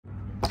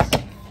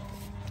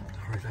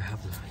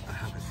have it.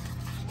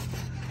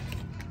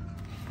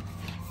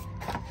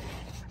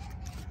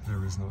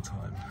 There is no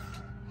time.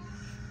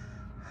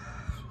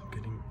 I'm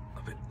getting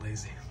a bit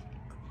lazy.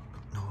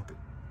 No, a bit.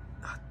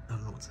 I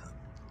don't know what's happening.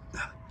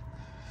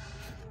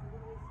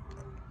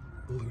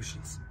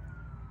 Illusions.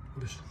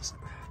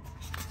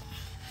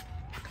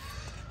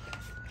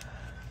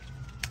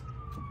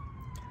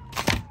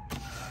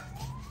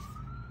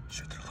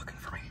 Shit, they're looking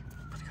for me.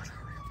 But I gotta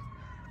hurry up.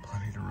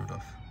 Plenty to root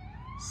off.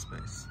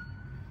 Space.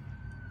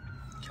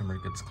 Camera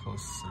gets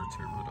closer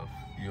to root off.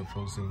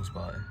 UFO zooms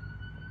by.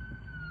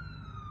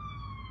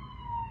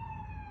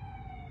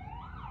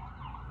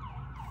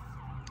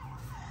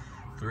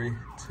 Three,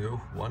 two,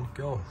 one,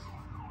 go.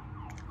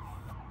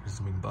 They're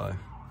zooming by.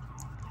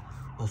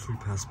 All three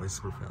pass by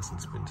super fast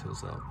and spin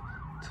Tails out.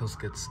 Tails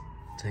gets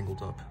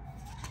tangled up.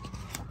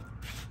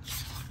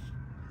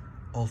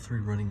 All three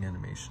running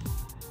animation.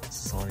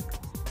 Sonic,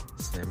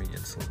 Sammy,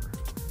 and Silver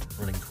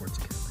running towards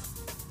the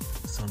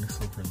camera. Sonic,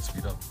 Silver, and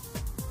speed up.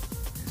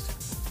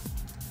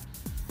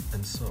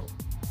 And so,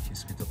 he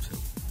speeds up too.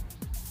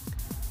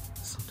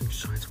 Something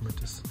shines from a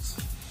distance.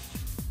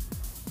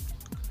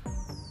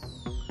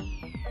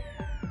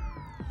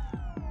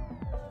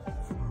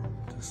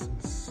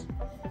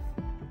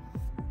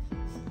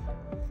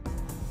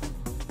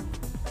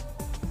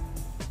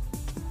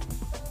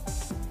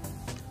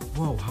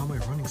 Whoa, how am I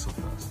running so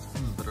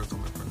fast? Better tell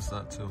my friends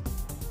that too.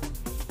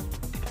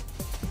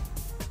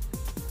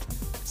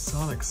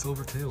 Sonic,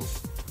 Silver,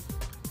 Tails.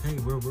 Hey,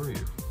 where were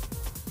you?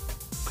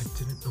 I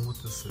didn't know what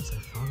this is. I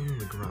found it on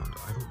the ground.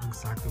 I don't know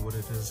exactly what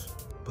it is,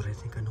 but I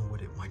think I know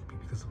what it might be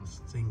because of this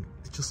thing.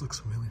 It just looks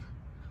familiar.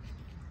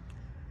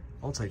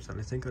 I'll type that.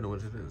 I think I know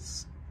what it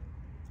is.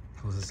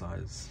 Close his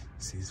eyes.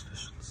 Sees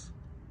visions.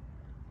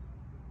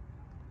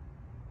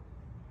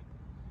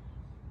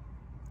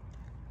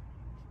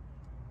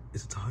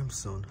 It's a time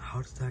stone.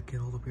 How did that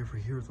get all the way over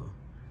here, though?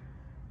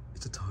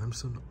 It's a time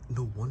stone?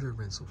 No wonder it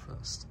ran so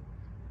fast.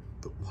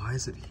 But why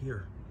is it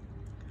here?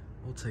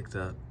 I'll take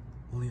that.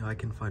 Only I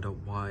can find out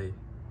why.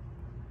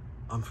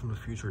 I'm from the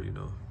future, you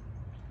know.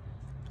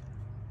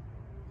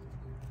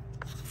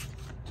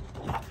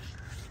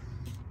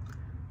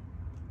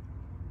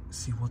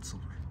 See what,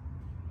 Silver?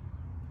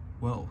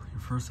 Well, you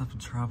first have to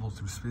travel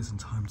through space and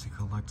time to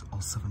collect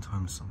all 7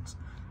 time stones.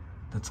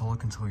 That's all I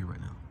can tell you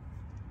right now.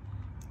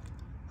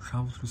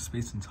 Travel through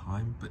space and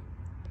time, but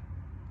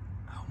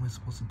how am I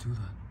supposed to do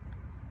that?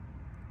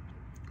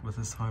 With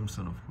this time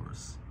stone, of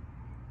course.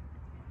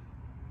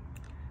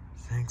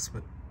 Thanks,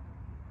 but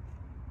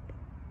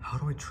how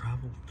do I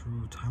travel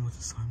through time with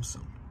this time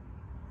stone?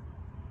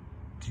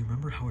 Do you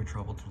remember how I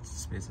traveled through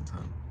space and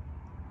time?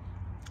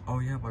 Oh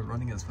yeah, by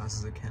running as fast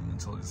as I can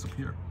until I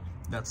disappear.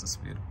 That's the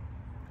speed.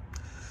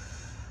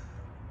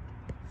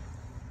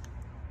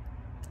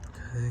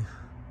 Okay.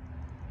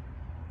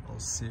 I'll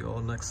see you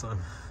all next time.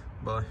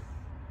 Bye.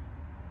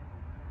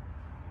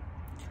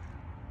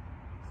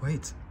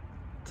 Wait,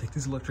 take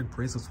these electric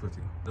bracelets with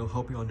you. They'll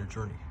help you on your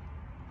journey.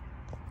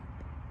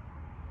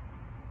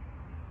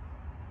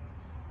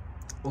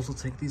 Also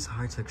take these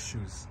high-tech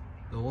shoes.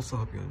 They'll also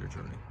help you on your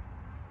journey.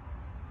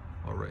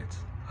 Alright,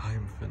 I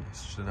am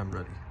finished and I'm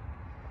ready.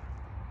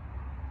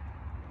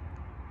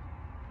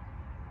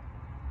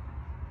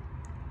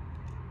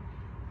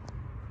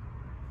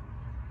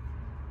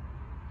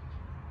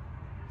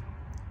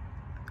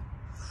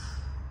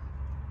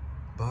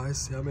 Bye,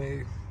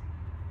 Sammy.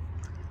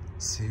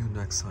 See you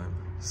next time,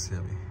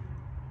 Sammy.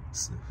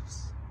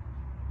 Sniffs.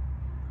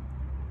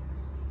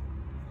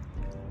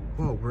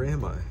 Whoa, where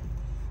am I?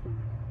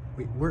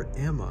 Wait, where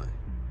am I?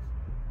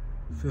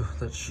 Phew,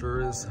 that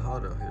sure is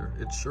hot out here.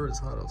 It sure is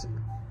hot out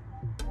here.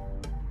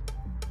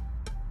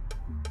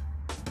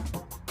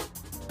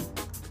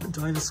 A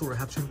dinosaur, I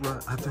have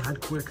to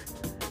head quick.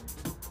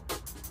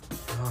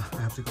 I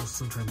have to go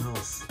sometime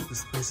else.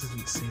 This place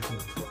isn't safe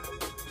enough.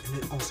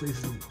 And it also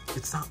isn't,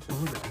 it's not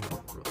relevant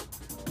enough, bro.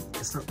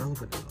 It's not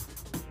relevant enough.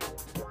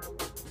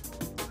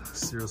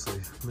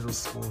 Seriously, middle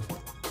school.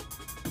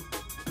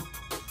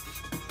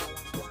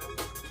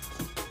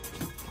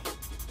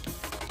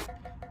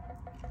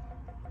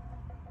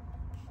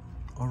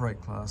 Alright,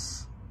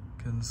 class.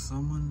 Can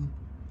someone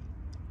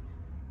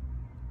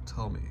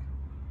tell me?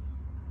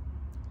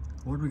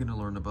 What are we gonna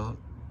learn about?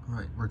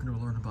 Right, we're gonna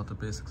learn about the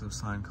basics of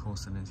sine,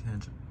 cosine, and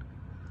tangent.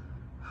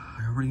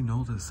 I already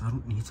know this. I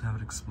don't need to have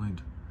it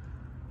explained.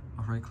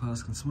 Alright,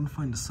 class, can someone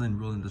find the sine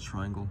rule in the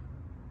triangle?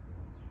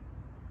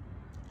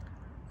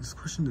 This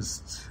question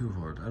is too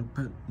hard. I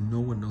bet no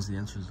one knows the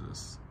answer to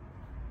this.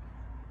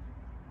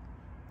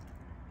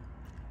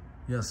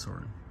 Yes,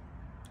 Soren.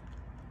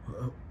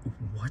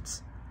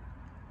 What?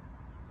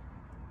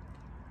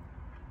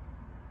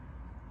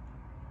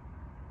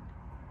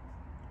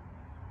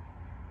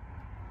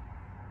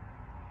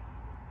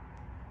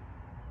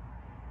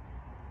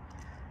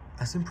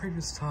 As in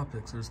previous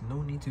topics, there's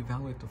no need to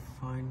evaluate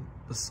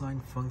the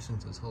sine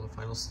functions until the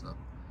final step.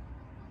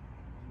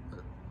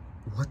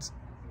 What?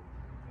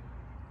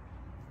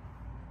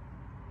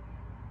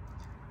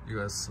 You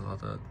guys saw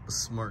that? A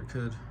smart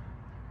kid.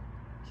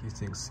 he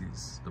thinks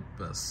he's the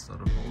best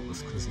out of all of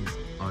us because he's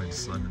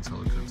Einstein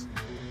intelligent.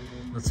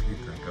 Let's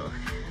meet that guy.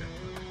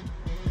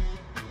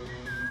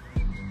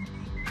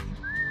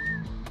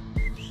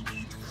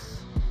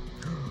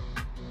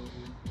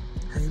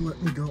 Hey,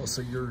 let me go.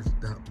 So you're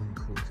that one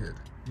cool kid.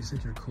 You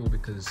think you're cool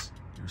because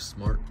you're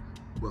smart?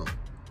 Well,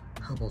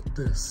 how about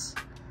this?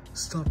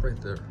 Stop right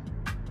there.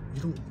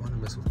 You don't want to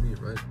mess with me,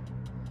 right?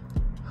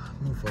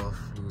 Move off,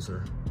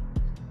 loser.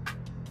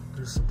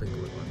 There's something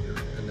going on here,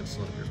 and it's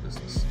none of your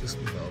business. Just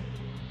move out.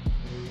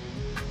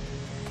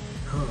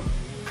 Huh.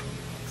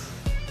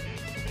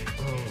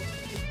 Oh.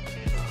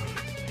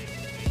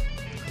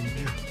 Come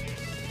here.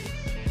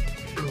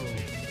 Go.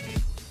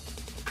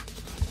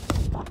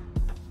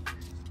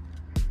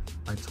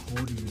 I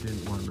told you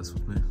didn't want to mess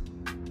with me.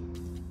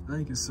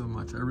 Thank you so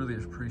much. I really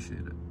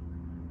appreciate it.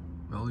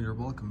 Well, you're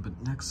welcome, but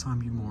next time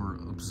be more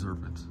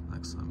observant.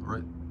 Next time,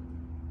 alright?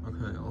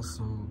 Okay,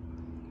 also,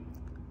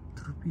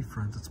 could we be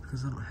friends? It's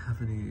because I don't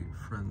have any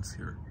friends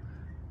here.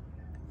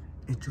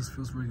 It just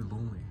feels really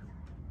lonely.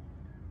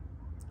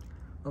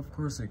 Of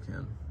course I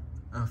can.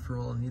 After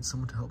all, I need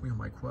someone to help me on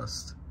my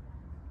quest.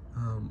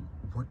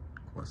 What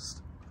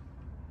quest?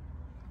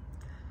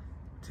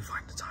 To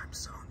find the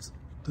TimeZones.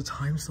 The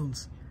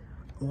TimeZones?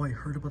 Oh, I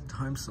heard about the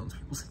TimeZones.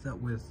 People say that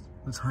with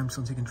the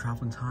TimeZones you can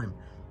travel in time.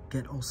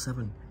 Get all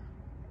 7.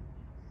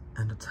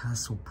 And the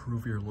test will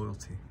prove your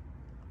loyalty.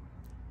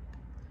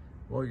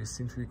 Well, you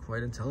seem to be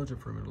quite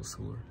intelligent for a middle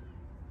schooler.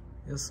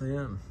 Yes, I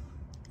am.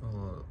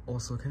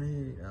 Also, can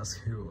I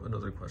ask you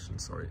another question?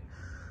 Sorry.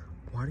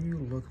 Why do you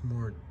look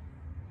more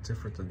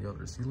different than the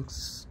others?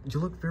 You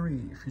look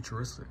very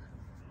futuristic.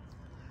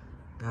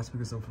 That's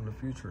because I'm from the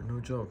future. No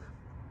joke.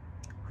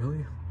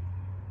 Really?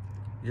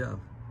 Yeah.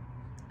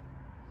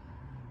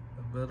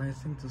 But I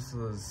think this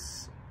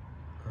is...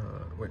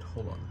 wait,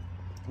 hold on.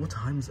 What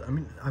time is... I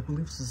mean, I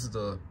believe this is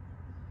the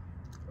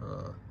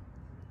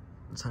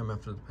time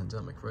after the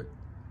pandemic, right?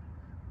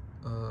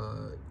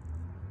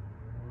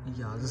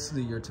 Yeah, this is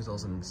the year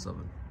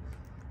 2007.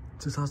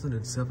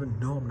 2007?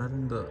 No, I'm not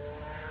in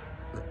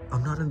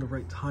the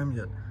right time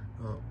yet.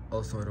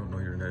 Also, I don't know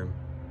your name.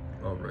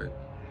 Oh, right.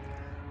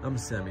 I'm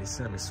Sammy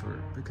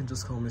Stewart. You can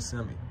just call me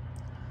Sammy.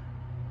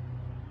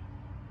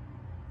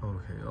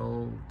 Okay,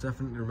 I'll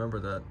definitely remember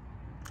that.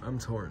 I'm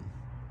torn.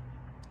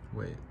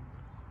 Wait.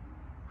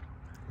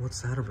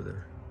 What's that over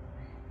there?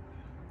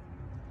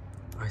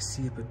 I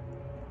see it, but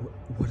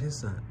what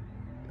is that?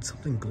 It's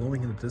something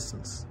glowing in the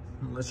distance.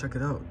 Let's check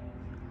it out.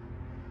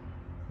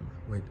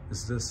 Wait,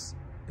 is this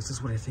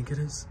what I think it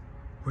is?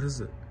 What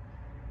is it?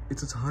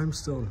 It's a time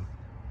stone.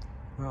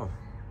 Wow.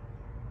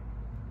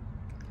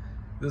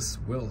 This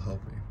will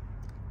help me.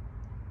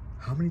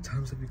 How many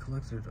times have you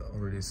collected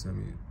already,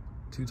 Sammy?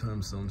 2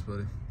 time stones,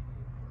 buddy.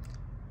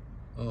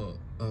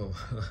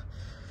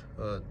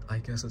 I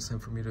guess it's time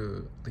for me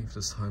to leave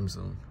this time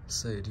zone.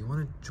 Say, do you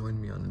want to join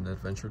me on an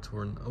adventure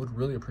tour? And I would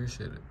really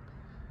appreciate it.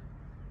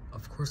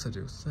 Of course I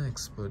do,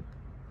 thanks, but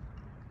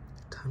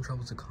time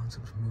travel is a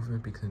concept of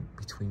movement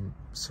between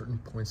certain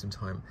points in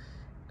time,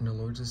 and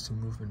allows us to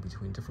movement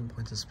between different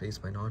points of space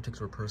by an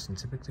object or a person,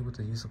 typically with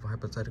the use of a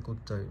hypothetical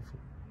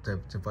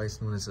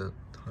device known as a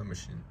time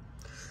machine.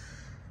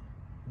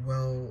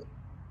 Well,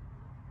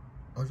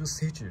 I'll just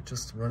teach you.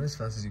 Just run as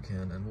fast as you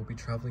can, and we'll be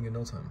traveling in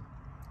no time.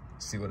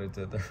 See what I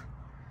did there?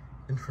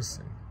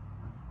 Interesting.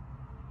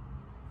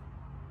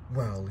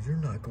 Well, you're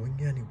not going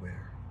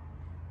anywhere.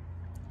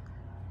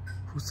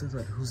 Who said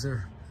that? Who's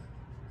there?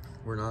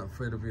 We're not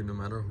afraid of you no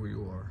matter who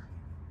you are.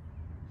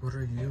 What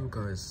are you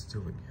guys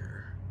doing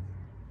here?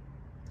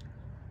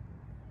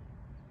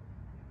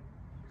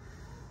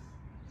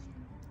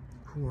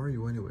 Who are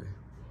you anyway?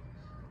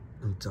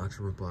 I'm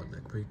Dr.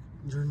 Robotnik, but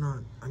you're not...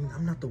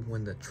 I'm not the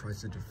one that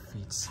tries to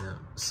defeat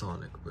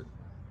Sonic, but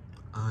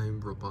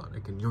I'm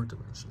Robotnik in your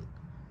dimension.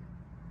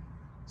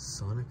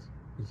 Sonic?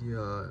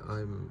 Yeah,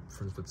 I'm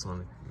friends with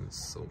Sonic and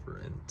Silver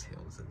and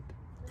Tails, and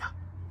yeah.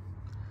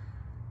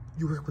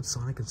 You work with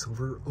Sonic and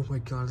Silver? Oh my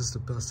god, it's the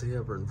best day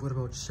ever. And what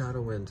about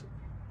Shadow and...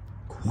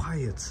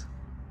 Quiet!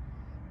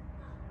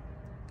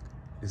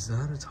 Is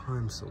that a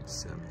time zone,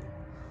 Sammy?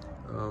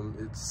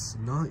 It's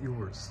not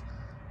yours.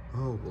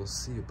 Oh, we'll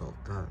see about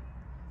that.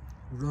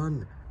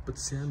 Run! But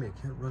Sammy, I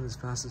can't run as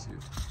fast as you.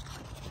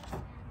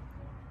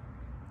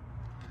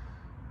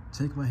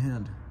 Take my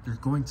hand. You're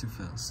going too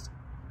fast.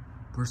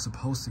 We're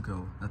supposed to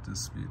go at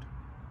this speed.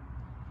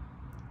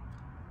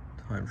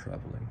 Time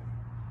traveling.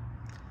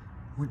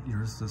 What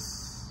year is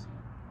this?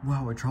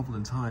 Wow, I traveled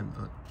in time.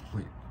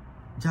 Wait.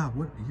 Yeah,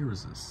 what year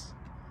is this?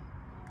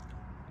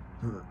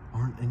 There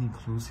aren't any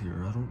clues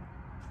here.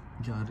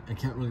 I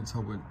can't really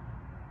tell what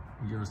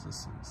years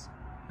this is.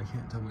 I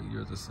can't tell what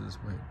year this is.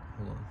 Wait,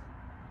 hold on.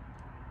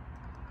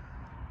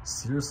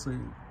 Seriously?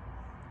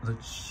 The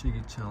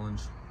Shiggy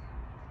challenge.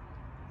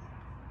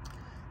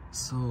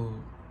 So,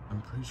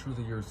 I'm pretty sure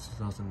the year is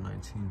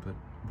 2019, but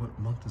what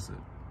month is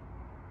it?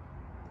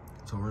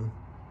 Tauren?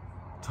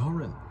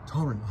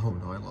 Oh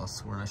no, I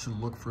lost Tauren. I should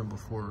look for him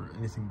before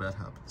anything bad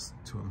happens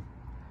to him.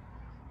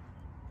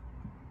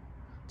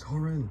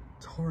 Tauren,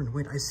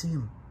 wait, I see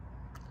him.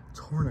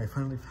 Torn, I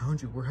finally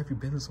found you. Where have you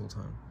been this whole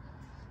time?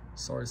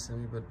 Sorry,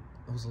 Sammy, but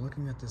I was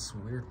looking at this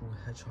weird blue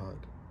hedgehog.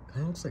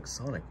 Kinda looks like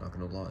Sonic, not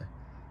gonna lie.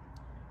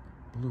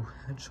 Blue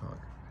hedgehog.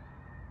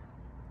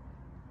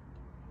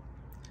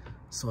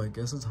 So I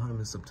guess the time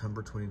is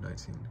September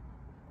 2019.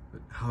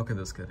 But how can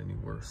this get any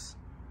worse?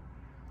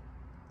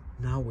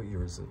 Now what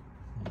year is it?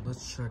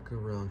 Let's check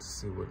around to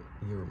see what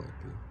year it might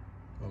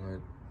be.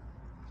 Alright.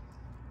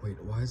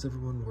 Wait, why is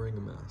everyone wearing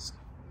a mask?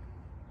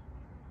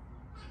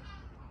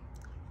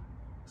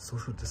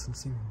 Social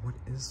distancing? What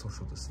is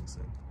social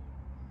distancing?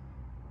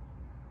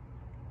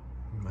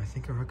 I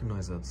think I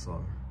recognize that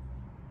song.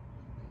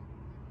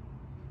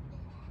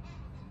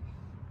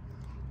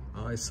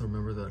 I still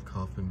remember that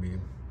coffin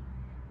meme.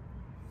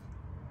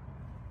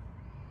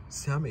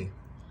 Sammy,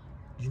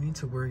 you need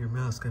to wear your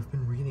mask. I've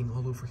been reading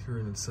all over here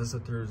and it says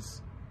that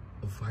there's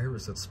a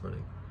virus that's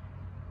spreading.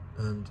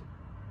 And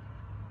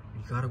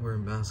you gotta wear a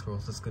mask or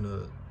else it's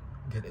gonna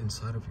get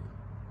inside of you.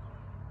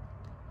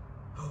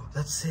 Oh,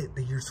 that's it,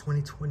 the year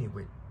 2020.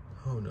 Wait,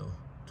 oh no,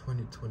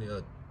 2020,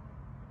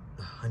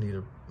 I need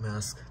a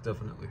mask,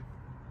 definitely.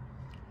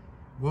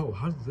 Whoa,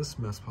 how did this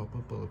mask pop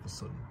up all of a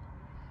sudden?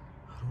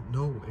 I don't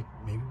know,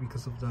 maybe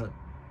because of that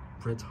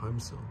red time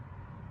zone.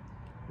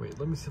 Wait,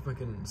 let me see if I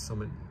can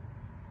summon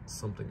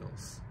something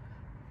else.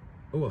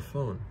 Oh, a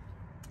phone,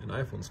 an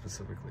iPhone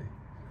specifically.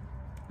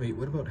 Wait,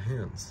 what about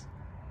hands?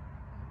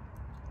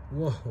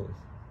 Whoa.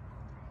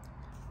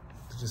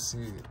 Did you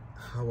see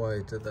how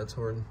I did that,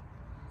 Torn?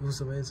 It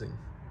was amazing.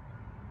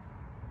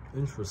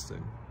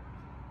 Interesting.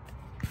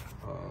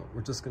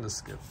 We're just gonna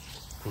skip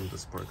from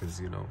this part because,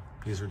 you know,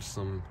 these are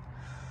some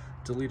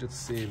deleted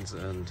scenes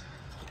and,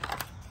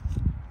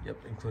 yep,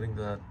 including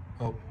that.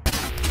 Oh,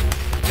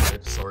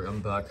 right, sorry,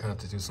 I'm back. I had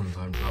to do some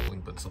time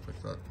traveling, but stuff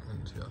like that,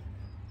 and yeah.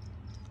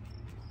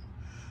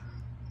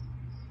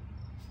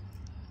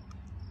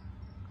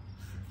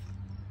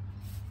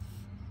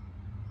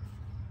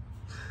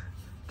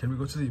 Can we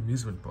go to the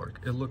amusement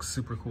park? It looks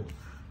super cool.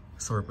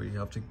 Sorry, but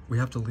we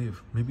have to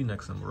leave. Maybe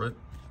next time, alright?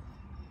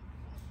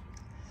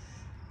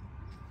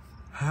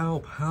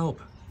 Help,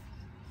 help!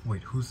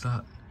 Wait, who's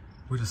that?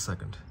 Wait a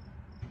second.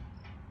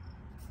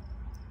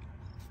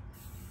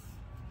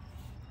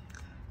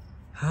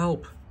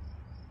 Help!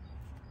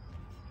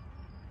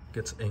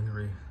 Gets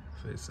angry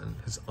face and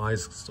his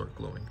eyes start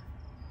glowing.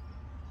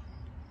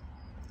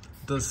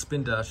 Does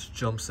spin dash,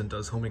 jumps, and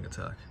does homing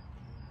attack.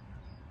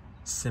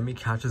 Sammy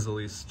catches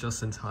Elise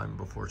just in time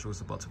before she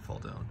was about to fall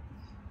down.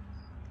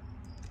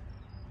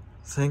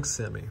 Thanks,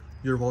 Sammy.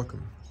 You're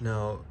welcome.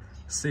 Now,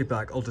 stay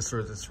back. I'll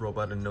destroy this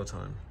robot in no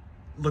time.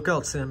 Look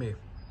out, Sammy.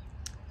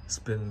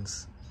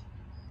 Spins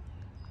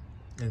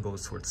and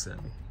goes towards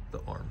Sammy,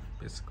 the arm,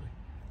 basically.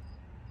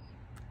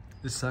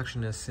 This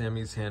action has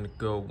Sammy's hand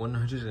go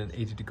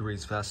 180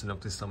 degrees fast enough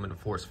to summon a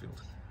force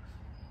field.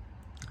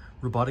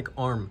 Robotic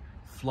arm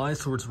flies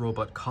towards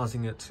robot,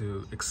 causing it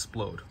to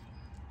explode.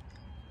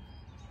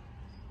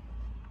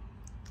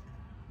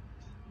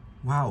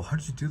 Wow, how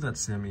did you do that,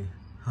 Sammy?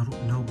 I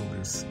don't know,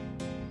 Elise.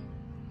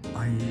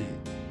 I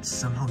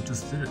somehow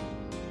just did it.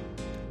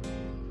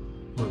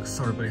 Look,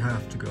 sorry, but I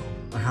have to go.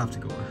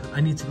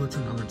 I need to go to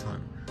another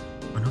time.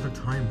 Another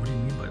time? What do you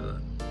mean by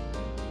that?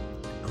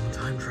 I'm a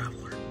time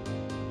traveler.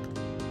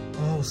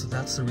 Oh, so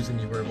that's the reason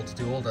you were able to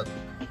do all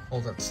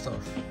that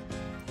stuff.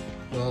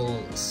 Well,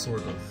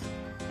 sort of.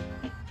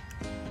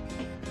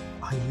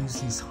 I use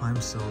these time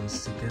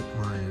zones to get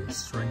my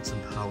strengths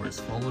and powers,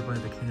 followed by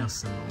the chaos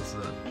symbols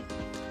that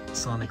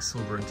Sonic,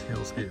 Silver, and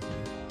Tails gave me.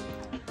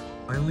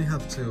 I only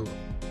have 2.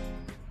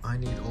 I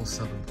need all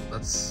 7.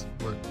 That's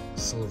what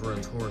Silver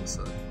and Torn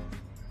said.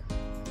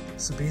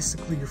 So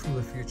basically you're from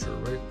the future,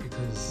 right?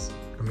 Because,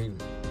 I mean,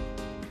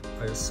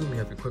 I assume you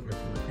have equipment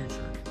from the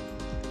future.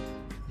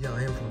 Yeah,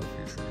 I am from the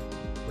future.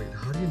 Wait,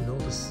 how do you know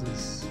this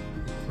is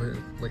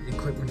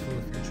equipment from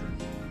the future?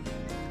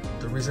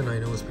 The reason I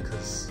know is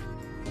because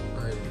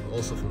I'm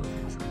also from the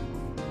future.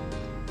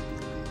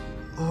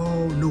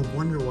 Oh, no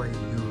wonder why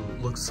you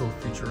look so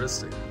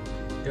futuristic.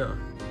 Yeah.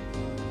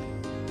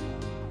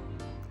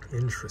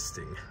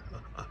 Interesting.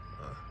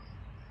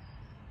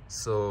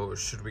 So,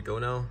 should we go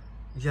now?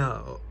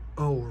 Yeah.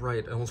 Oh,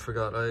 right. I almost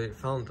forgot. I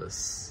found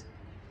this.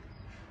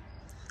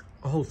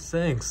 Oh,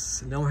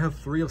 thanks. Now I have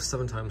 3 of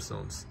 7 time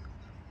zones.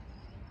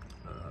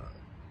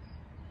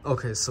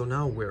 Okay, so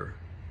now where?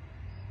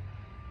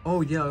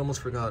 Oh, yeah, I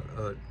almost forgot.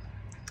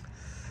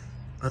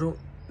 I don't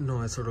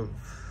know. I sort of...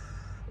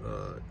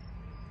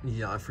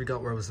 yeah, I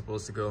forgot where I was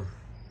supposed to go.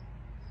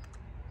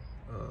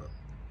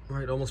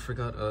 Right, almost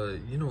forgot.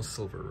 You know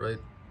Silver, right?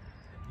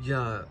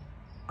 Yeah,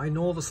 I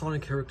know all the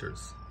Sonic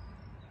characters.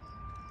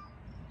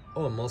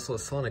 Oh, I'm also a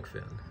Sonic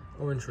fan.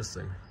 Oh,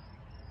 interesting.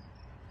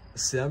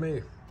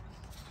 Sammy.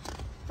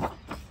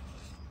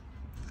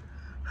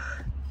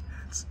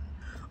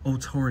 Oh,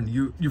 Torn,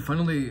 you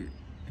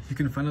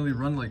can finally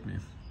run like me.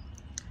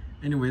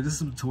 Anyway,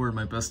 this is Torn,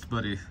 my best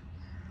buddy.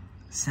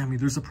 Sammy,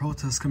 there's a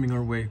protest coming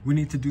our way. We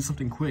need to do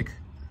something quick.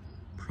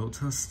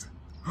 Protest?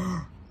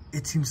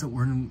 It seems that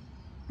we're in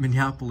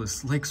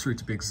Minneapolis, Lake Street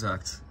to be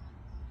exact.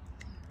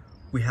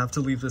 We have to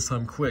leave this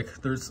time quick.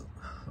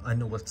 I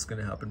know what's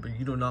gonna happen, but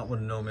you do not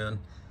want to know, man.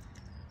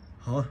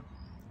 Huh?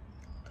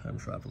 Time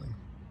traveling.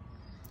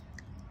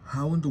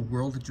 How in the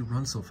world did you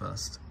run so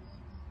fast?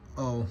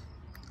 Oh,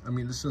 I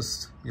mean, it's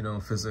just, you know,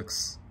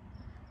 physics.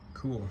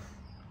 Cool.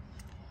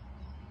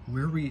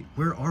 Where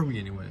are we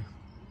anyway?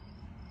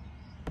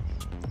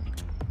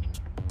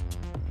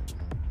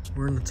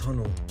 We're in the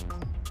tunnel.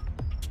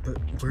 But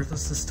where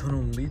does this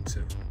tunnel lead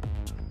to?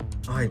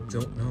 I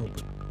don't know,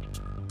 but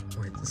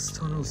wait, this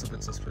tunnel is a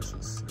bit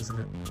suspicious, isn't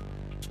it?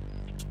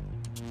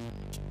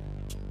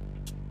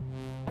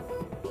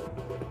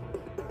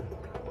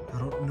 I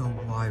don't know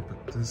why,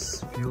 but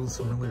this feels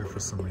familiar for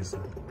some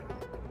reason.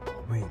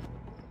 Wait,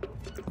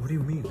 what do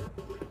you mean?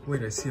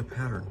 Wait, I see a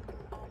pattern.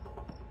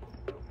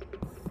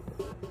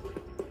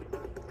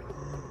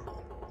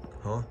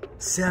 Huh?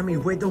 Sammy,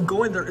 wait, don't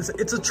go in there.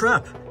 It's a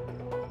trap.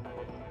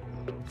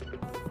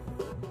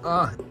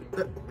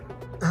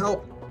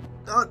 Help.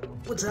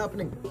 What's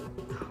happening?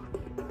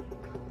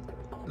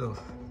 Ugh.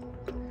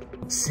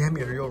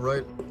 Sammy, are you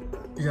alright?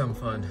 Yeah, I'm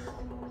fine.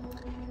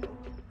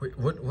 Wait,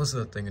 what was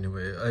that thing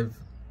anyway? I've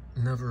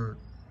never...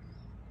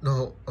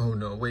 No, oh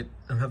no, wait,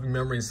 I'm having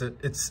memories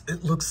that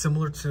it looks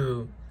similar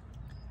to,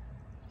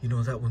 you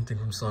know, that one thing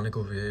from Sonic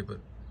OVA, but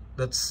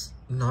that's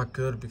not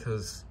good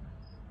because...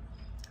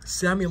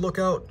 Sammy, look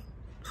out!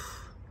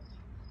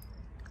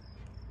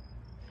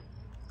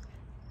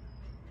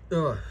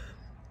 Ugh.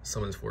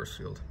 Someone's force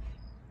field.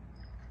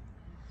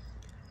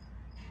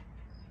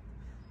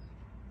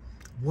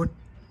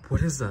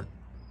 What is that?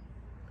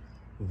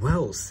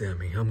 Well,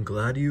 Sammy, I'm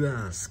glad you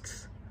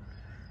asked.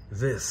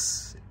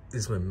 This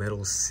is my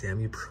Metal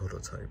Sammy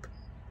prototype.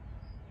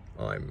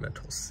 I'm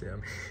Metal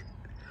Sammy.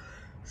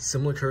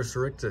 Similar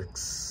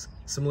characteristics.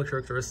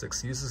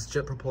 Uses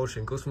jet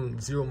propulsion. Goes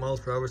from 0 miles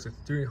per hour to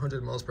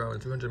 300 miles per hour in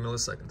 300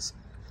 milliseconds.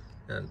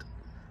 And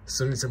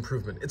still needs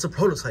improvement. It's a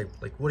prototype.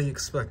 Like, what do you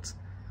expect?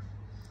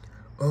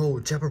 Oh,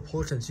 jet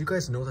propulsion. Do you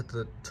guys know that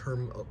the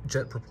term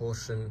jet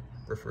propulsion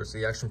refers to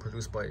the action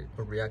produced by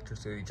a reactor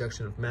to the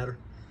ejection of matter?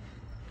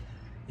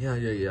 Yeah,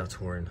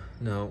 Torin.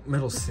 Now,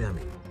 Metal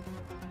Sammy.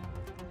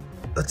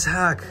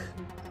 Attack!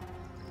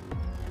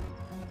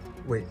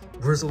 Wait,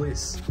 where's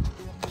Elise?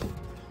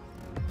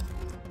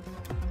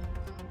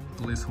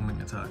 Elise homing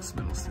attacks,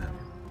 Metal Sammy.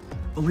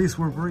 Elise,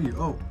 where were you?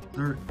 Oh,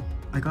 there.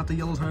 I got the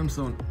yellow time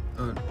zone.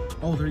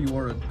 Oh, there you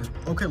are.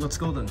 Okay, let's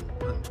go then.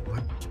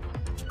 What?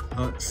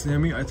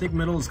 Sammy, I think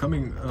Metal is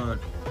coming,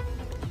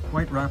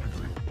 quite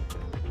rapidly.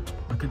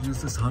 I could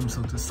use this time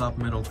zone to stop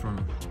Metal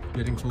from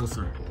getting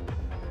closer.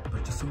 But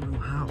I just don't know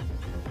how.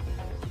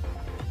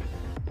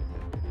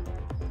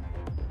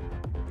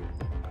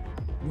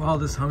 Wow,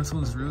 this time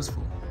zone is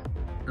useful.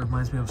 It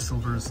reminds me of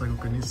Silver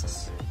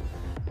psychokinesis.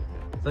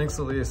 Thanks,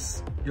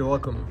 Elise. You're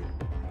welcome.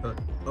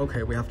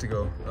 Okay, we have to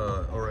go.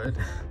 Alright.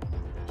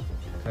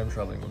 Time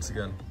traveling once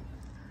again.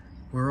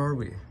 Where are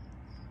we?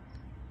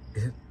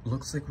 It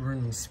looks like we're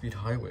in the Speed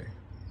Highway,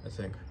 I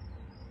think.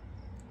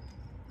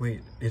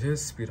 Wait, it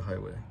is Speed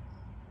Highway.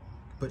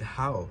 But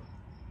how?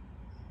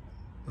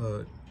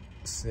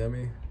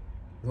 Sammy?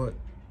 What?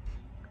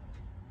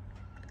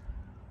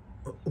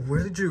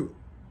 Where did you...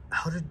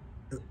 How did...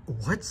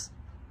 What?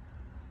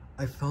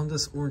 I found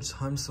this orange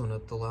time zone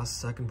at the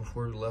last second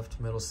before we left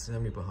Metal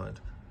Sammy behind.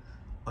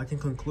 I can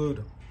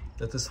conclude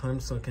that this time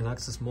zone can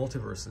access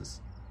multiverses.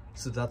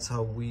 So that's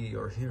how we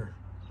are here.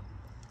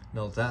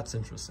 Now that's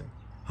interesting.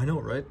 I know,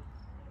 right?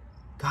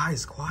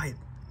 Guys, quiet.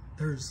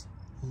 There's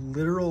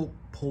literal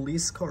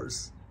police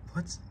cars.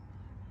 What?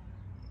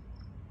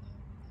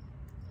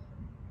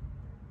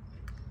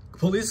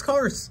 Police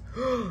cars!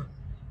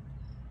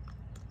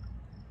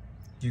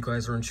 You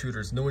guys are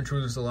intruders. No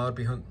intruders allowed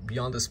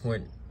beyond this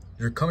point.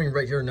 You're coming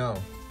right here now.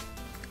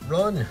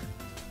 Run!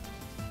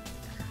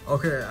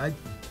 Okay,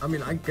 I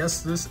mean, I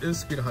guess this is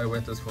Speed Highway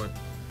at this point.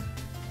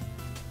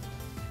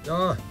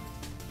 Ah!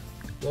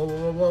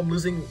 Whoa, I'm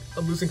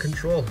losing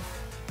control.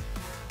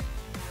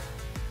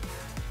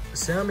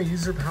 Sammy,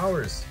 use your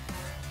powers.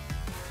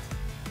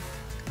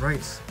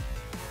 Right.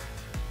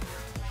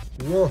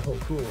 Whoa,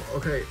 cool.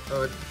 Okay,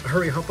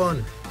 hurry, hop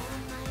on.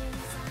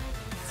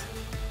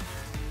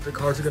 The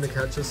cars are gonna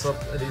catch us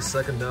up any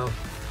second now.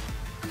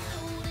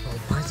 Oh,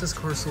 why is this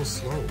car so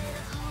slow?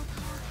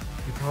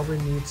 You probably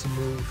need to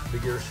move the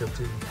gear shift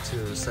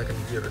to second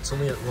gear. It's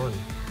only at 1.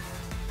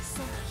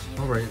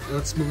 Alright,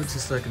 let's move it to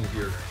second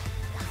gear.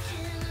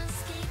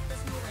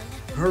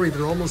 Hurry,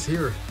 they're almost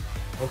here.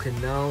 Okay,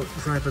 now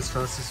drive as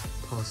fast as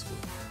possible.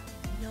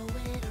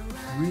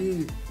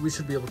 We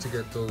should be able to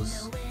get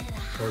those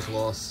cars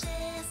lost.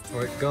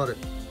 Alright, got it.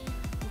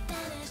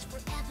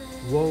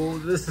 Whoa,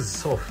 this is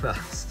so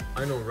fast.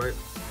 I know, right?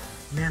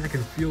 Man, I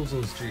can feel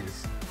those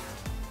G's.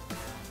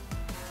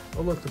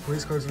 Oh look, the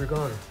police cars are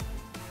gone.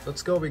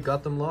 Let's go, we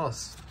got them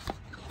lost.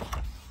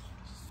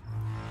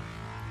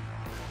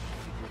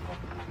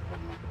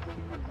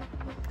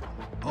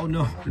 Oh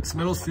no, it's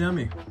Metal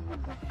Sammy.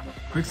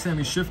 Quick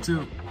Sammy, shift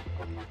to...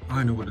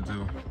 I know what to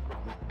do.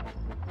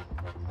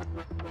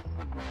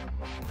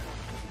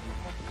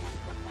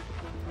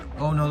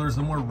 Oh no, there's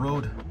no more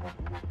road.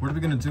 What are we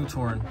gonna do,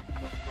 Torin?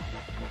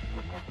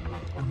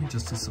 Let me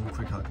just do some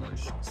quick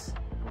calculations.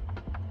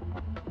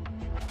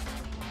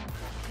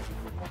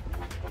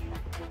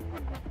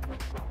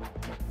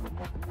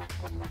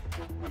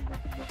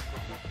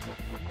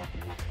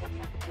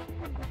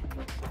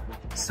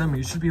 Sammy,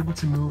 you should be able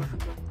to move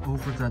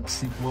over that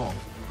steep wall.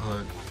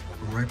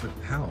 Right, but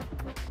how?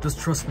 Just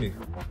trust me.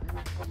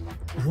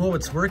 Whoa,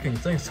 it's working.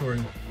 Thanks,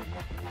 Torin.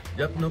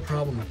 Yep, no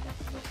problem.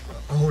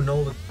 Oh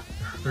no,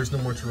 there's no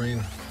more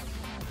terrain.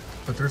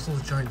 But there's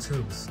those giant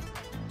tubes.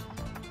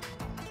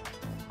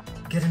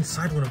 Get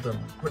inside one of them.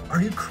 What, are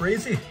you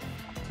crazy?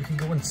 We can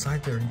go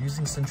inside there, and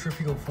using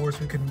centrifugal force,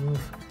 we can move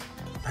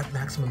at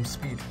maximum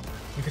speed.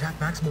 We could have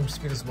maximum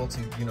speed as well to,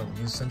 you know,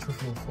 use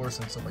centrifugal force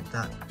and stuff like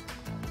that.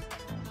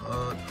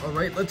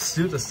 Alright, let's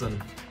do this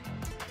then.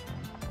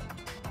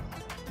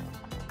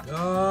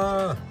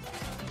 We're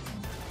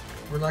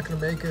not gonna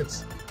make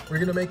it. We're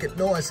gonna make it.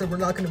 No, I said we're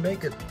not gonna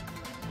make it.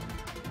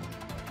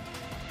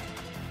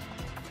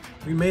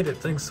 We made it,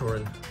 thanks,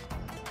 Soren.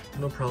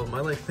 No problem. I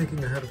like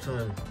thinking ahead of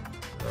time.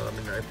 I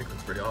mean, I think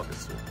that's pretty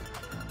obvious.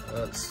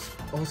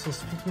 Also,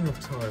 speaking of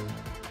time,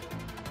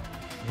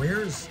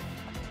 where's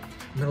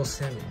Metal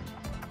Sammy?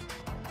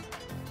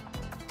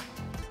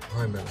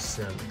 Hi, Metal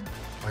Sammy.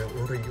 I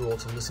order you all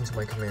to listen to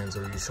my commands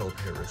or you shall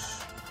perish.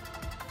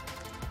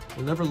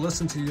 We'll never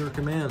listen to your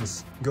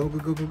commands. Go, go,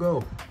 go, go,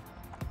 go.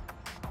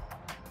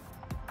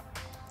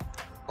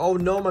 Oh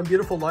no, my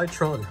beautiful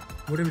Lightron.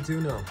 What do we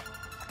do now?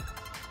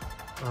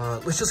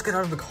 Let's just get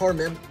out of the car,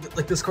 man.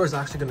 Like, this car is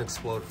actually gonna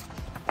explode.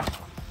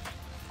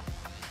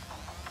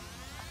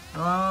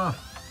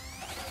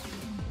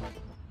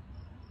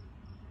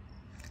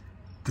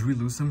 Did we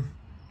lose him?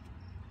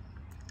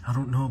 I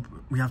don't know, but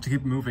we have to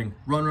keep moving.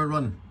 Run, run,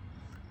 run.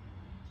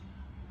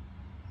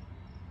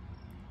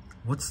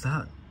 What's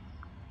that?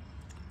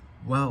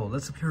 Wow,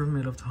 that's a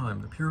pyramid of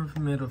time. The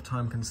pyramid of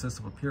time consists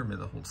of a pyramid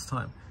that holds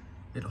time.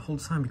 It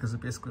holds time because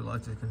it basically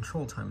allows you to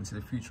control time into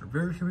the future.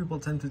 Very few people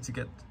attempted to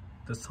get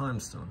this time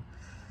stone.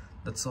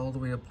 That's all the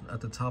way up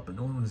at the top, but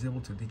no one was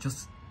able to. They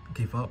just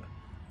gave up.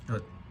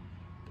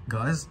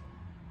 Guys?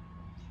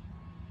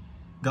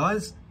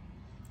 Guys?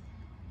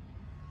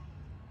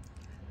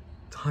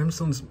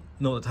 TimeZones.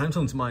 No, the time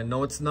stone's mine.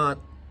 No, it's not.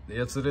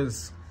 Yes, it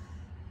is.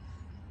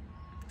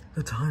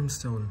 The time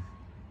stone.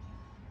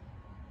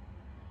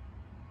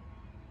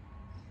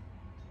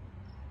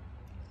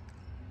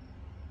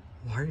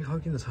 Why are you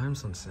hugging the time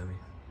stone, Sammy?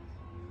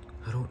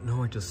 I don't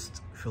know. I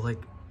just feel like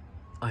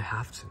I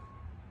have to.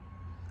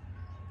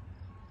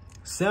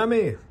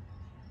 Sammy!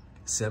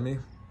 Sammy?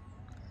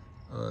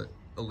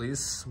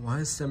 Elise, why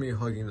is Sammy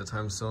hugging the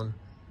time stone?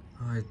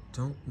 I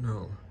don't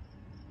know.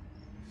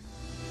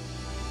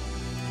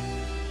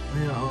 Oh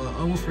yeah,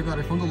 I almost forgot.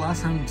 I found the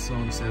last time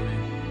stone, Sammy.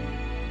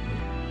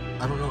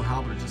 I don't know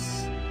how, but it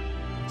just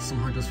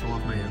somehow just fell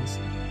off my hands.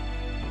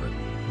 But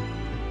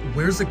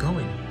where's it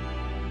going?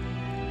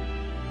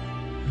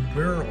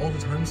 Where are all the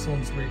time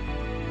stones we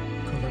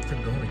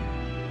collected going?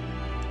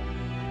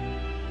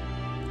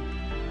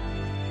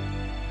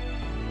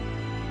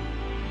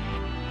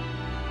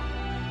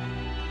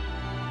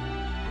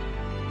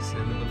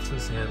 Sammy lifts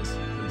his hands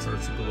and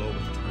starts to glow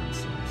with the time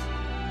stones.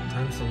 The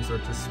time stones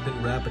start to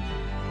spin rapidly.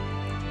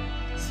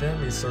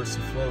 Sammy starts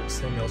to float.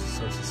 Sammy also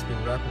starts to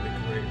spin rapidly,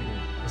 creating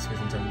a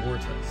space-and-time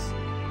vortex.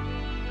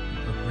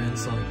 A grand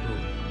sonic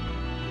boom.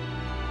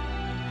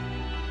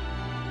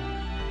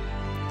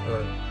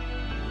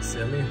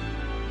 Sammy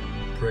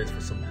prays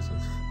for some reason.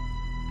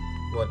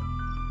 What?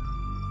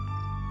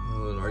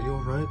 Are you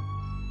alright?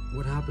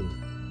 What happened?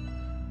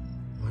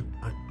 What?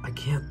 I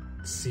can't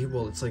see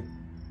well. It's like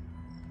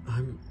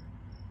I'm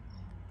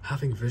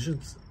having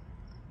visions.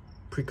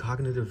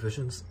 Precognitive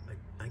visions.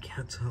 I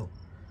can't tell.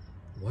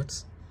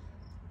 What?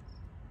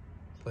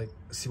 Like,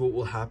 see what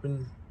will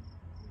happen?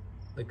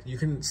 Like, you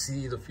can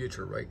see the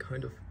future, right?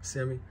 Kind of,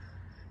 Sammy?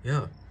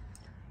 Yeah.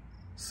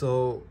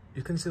 So,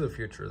 you can see the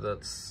future.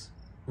 That's...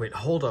 Wait,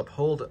 hold up.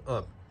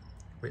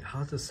 Wait,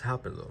 how did this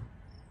happen, though?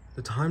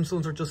 The time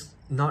zones are just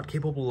not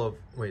capable of...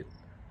 Wait.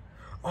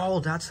 Oh,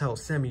 that's how,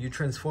 Sammy, you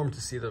transform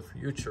to see the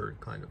future,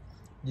 kind of.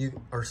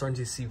 You are starting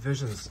to see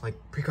visions, like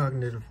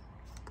precognitive...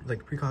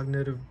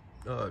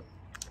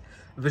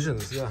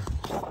 visions, yeah.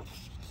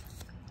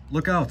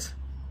 Look out!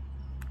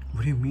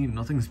 What do you mean?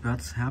 Nothing's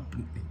bad's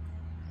happening.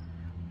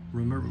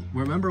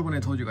 Remember when I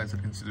told you guys I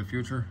can see the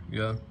future?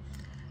 Yeah.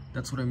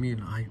 That's what I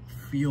mean. I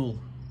feel,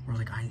 or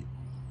like I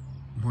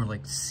more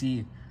like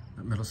see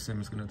that Metal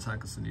Sammy is gonna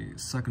attack us in a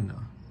second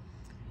now.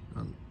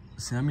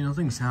 Sammy,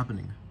 nothing's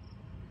happening.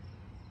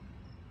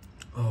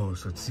 Oh,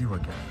 so it's you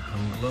again.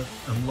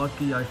 I'm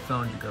lucky I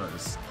found you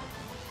guys.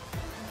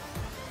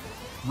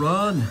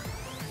 Run!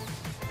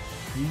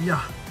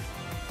 Yeah.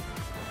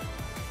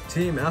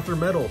 Team, after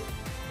metal.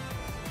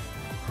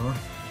 Huh?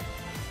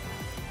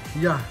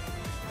 Yeah.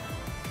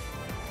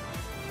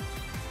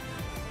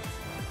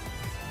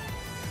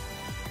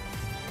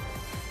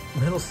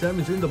 Metal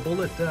Sammy's doing the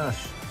bullet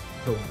dash.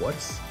 The what?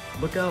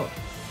 Look out.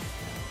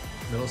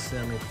 Metal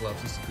Sammy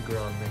collapses to the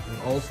ground,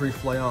 making all three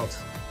fly out.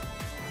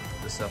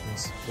 this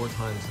happens 4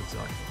 times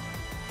exactly.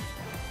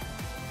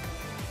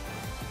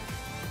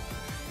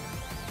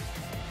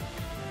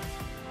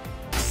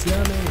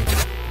 Sammy!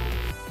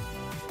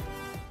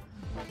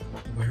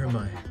 Where am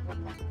I?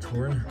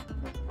 Torn?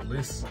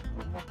 Elise?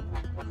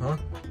 Huh?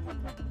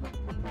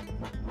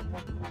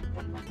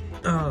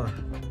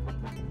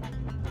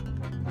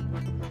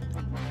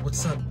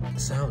 What's that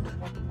sound?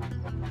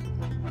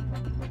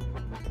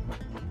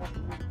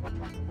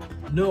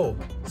 No!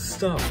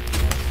 Stop!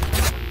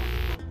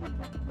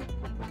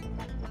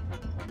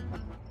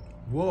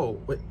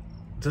 Whoa, wait,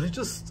 did I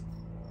just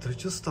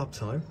stop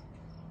time?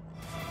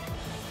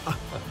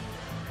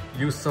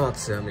 You saw it,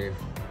 Sammy.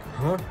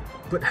 Huh?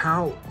 But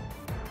how?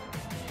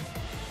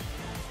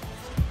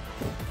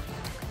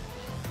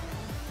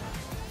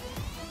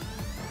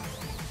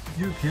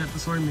 You can't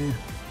destroy me.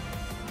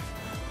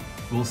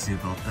 We'll see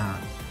about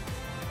that.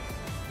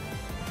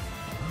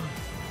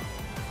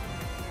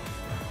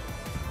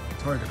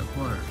 Target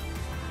acquired.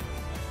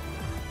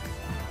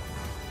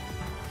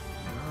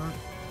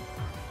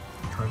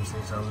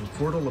 TimeZones out.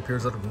 Portal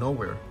appears out of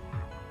nowhere.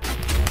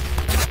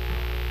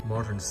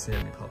 Modern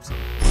Sammy pops up.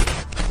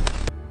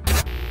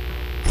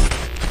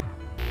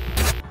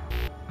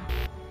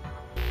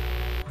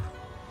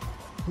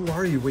 Who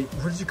are you? Wait,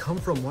 where did you come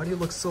from? Why do you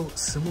look so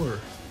similar?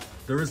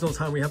 There is no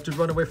time. We have to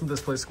run away from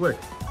this place quick.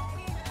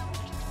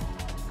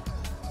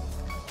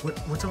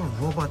 What's our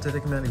robot did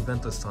Eggman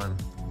invent this time?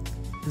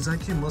 His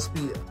IQ must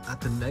be at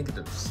the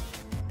negatives.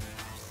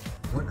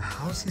 What?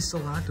 How is he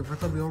still active? I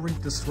thought we already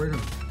destroyed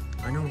him.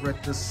 I know,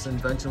 Rick, this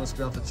invention must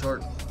be off the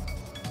chart.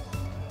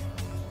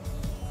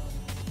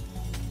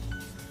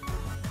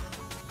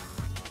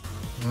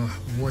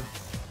 What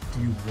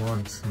do you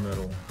want,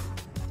 Metal?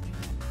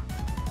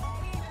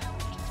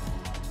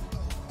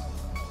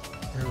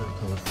 Error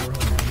code 400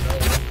 no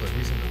input.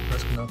 Reason the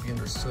press cannot be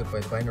understood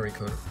by binary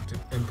code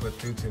input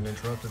due to an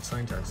interrupted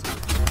syntax.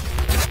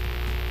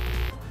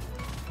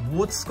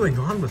 What's going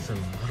on with him?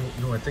 I don't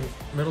know. I think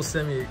Metal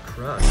Sammy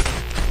crashed.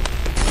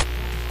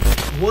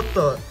 What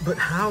the? But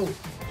how?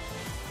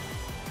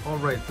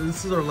 Alright,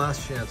 this is our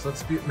last chance.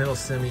 Let's beat Metal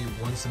Sammy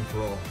once and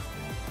for all.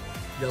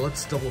 Yeah,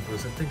 let's double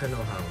boost. I think I know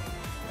how.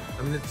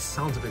 I mean, it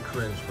sounds a bit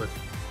cringe, but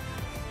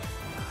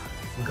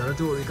we gotta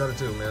do what we gotta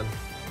do, man.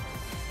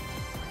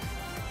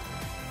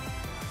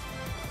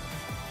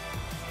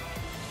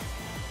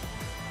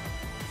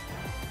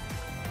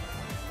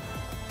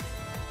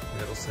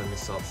 Metal Sammy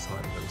stops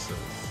time and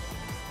says,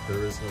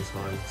 there is no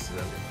time,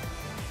 Sammy.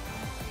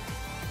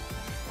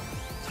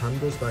 Time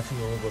goes back to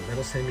normal, but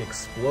Metal Sammy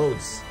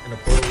explodes and a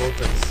portal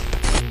opens,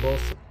 and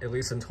both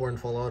Elise and Torn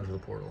fall out of the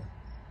portal.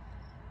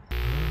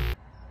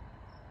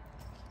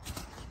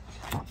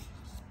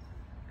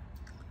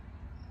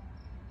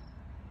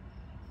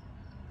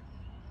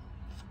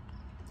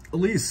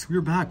 Elise,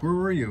 we're back. Where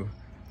were you?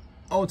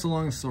 Oh, it's a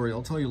long story.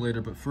 I'll tell you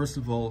later, but first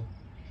of all,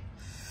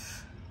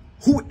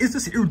 who is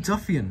this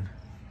Iriduffian?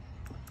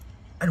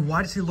 And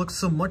why does he look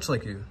so much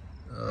like you?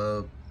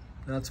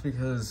 That's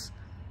because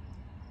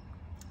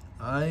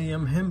I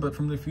am him, but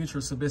from the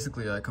future. So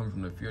basically, I come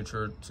from the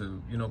future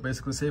to, you know,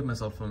 basically save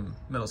myself from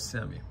Metal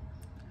Sammy.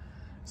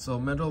 So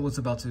Metal was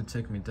about to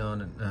take me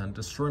down and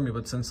destroy me,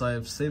 but since I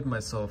have saved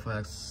myself, I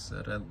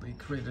accidentally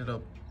created a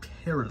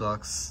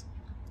paradox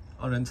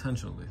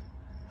unintentionally.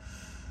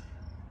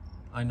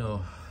 I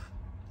know.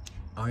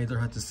 I either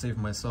had to save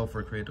myself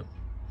or create a...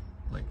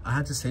 I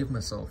had to save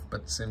myself,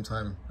 but at the same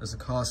time, as a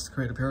cost, to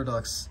create a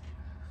paradox.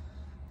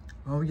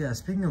 Oh yeah,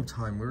 speaking of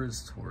time, where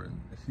is Torin?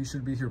 He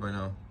should be here by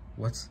now.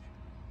 What?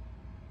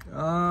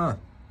 Ah!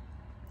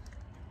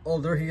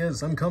 Oh, there he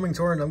is. I'm coming,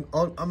 Torin.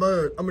 I'm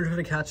gonna try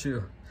to catch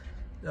you.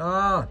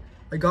 Ah!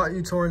 I got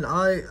you, Torin.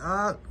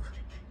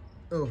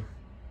 Oh.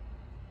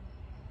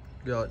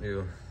 Got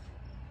you.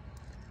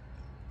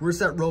 Where's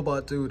that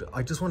robot, dude?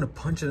 I just want to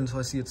punch it until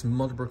I see its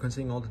motherboard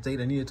containing all the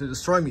data needed to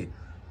destroy me.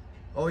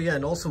 Oh yeah,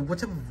 and also, what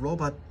type of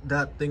robot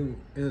that thing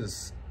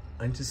is?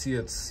 I need to see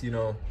its, you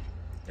know,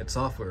 its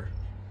software.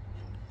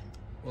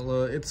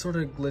 Well, it sort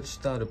of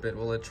glitched out a bit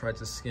while it tried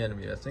to scan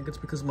me. I think it's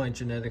because my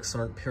genetics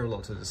aren't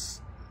parallel to this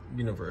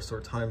universe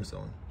or time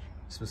zone,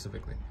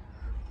 specifically.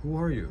 Who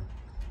are you?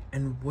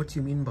 And what do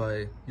you mean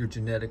by your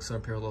genetics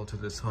aren't parallel to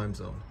this time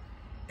zone?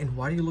 And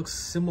why do you look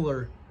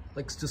similar,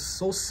 like just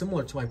so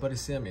similar to my buddy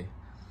Sammy?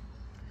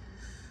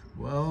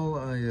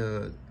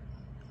 Well,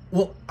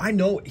 well, I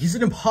know, he's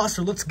an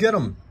imposter, let's get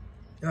him.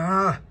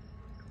 Ah,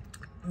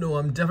 no,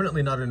 I'm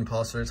definitely not an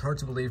imposter, it's hard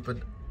to believe, but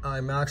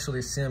I'm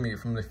actually Sammy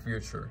from the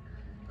future.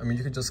 I mean,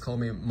 you could just call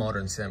me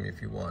Modern Sammy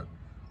if you want.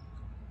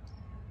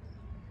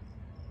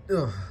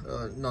 Ugh,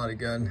 not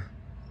again.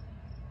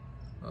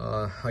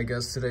 I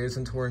guess today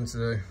isn't Torrin's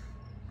day.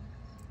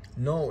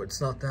 No, it's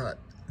not that.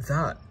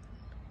 That.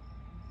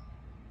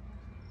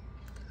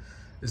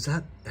 Is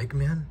that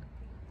Eggman?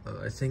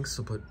 I think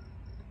so, but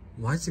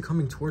why is he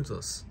coming towards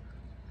us?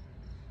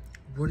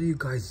 What do you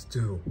guys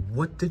do?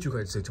 What did you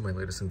guys do to my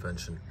latest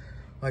invention?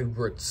 I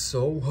worked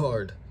so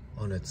hard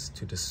on it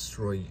to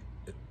destroy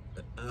it.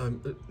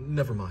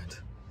 Never mind.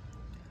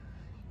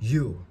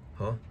 You,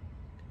 huh?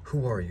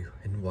 Who are you,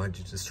 and why did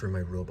you destroy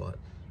my robot?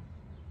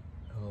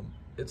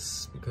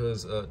 It's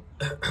because,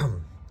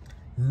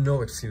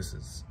 no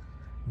excuses.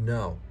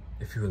 Now,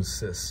 if you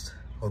insist,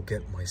 I'll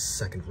get my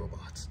second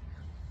robot.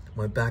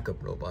 My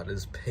backup robot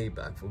is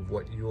payback for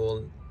what you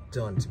all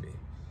done to me.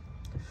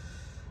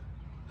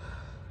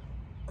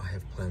 I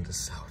have planned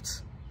this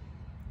out.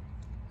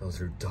 Those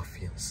are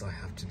Duffians. I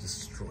have to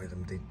destroy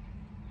them.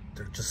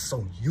 They're just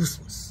so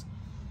useless.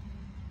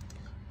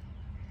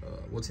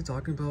 What's he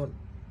talking about?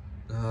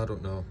 I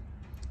don't know.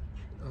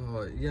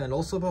 Yeah, and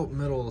also about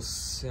Metal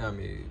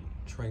Sammy.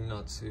 Trying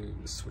not to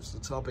switch the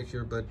topic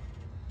here, but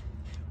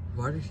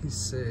why did he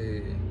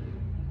say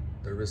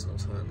there is no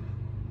time?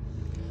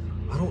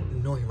 I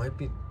don't know. He might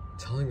be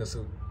telling us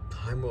that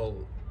time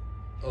will...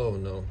 Oh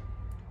no.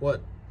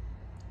 What?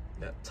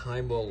 That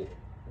time will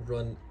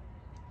run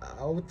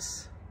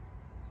out?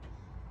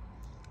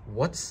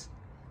 What?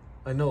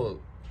 I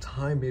know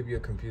time may be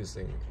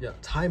confusing. Yeah,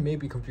 time may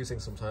be confusing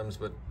sometimes,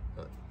 but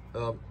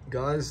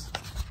guys,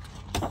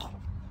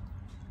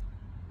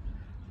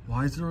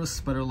 why is there a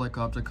spider-like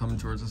object coming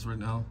towards us right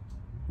now?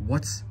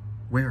 What?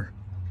 Where?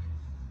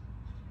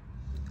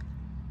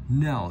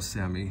 Now,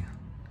 Sammy,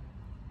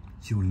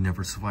 you'll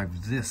never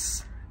survive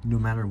this. No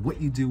matter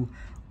what you do,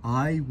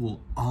 I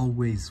will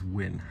always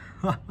win.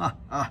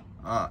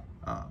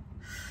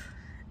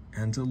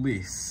 And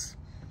Elise,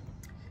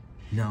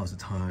 now's the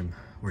time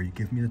where you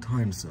give me the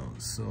time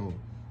zones. So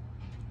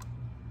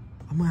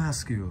I'm gonna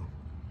ask you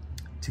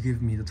to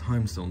give me the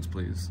time zones,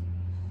 please.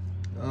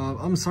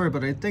 I'm sorry,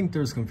 but I think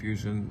there's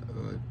confusion.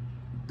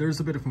 There's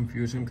a bit of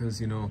confusion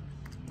because, you know,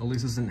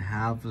 Elise doesn't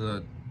have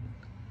the...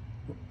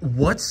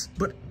 What?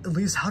 But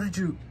Elise, how did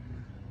you...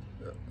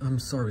 I'm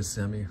sorry,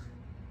 Sammy.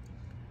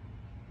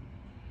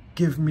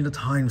 Give me the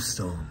time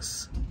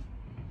stones.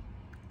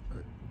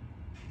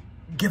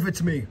 Give it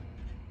to me.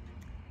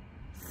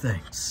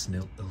 Thanks,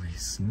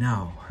 Elise.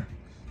 Now,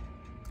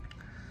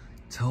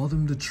 tell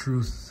them the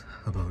truth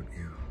about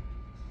you.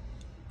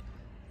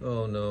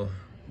 Oh no.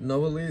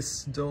 No,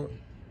 Elise, don't.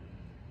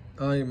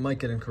 I might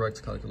get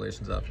incorrect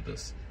calculations after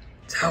this.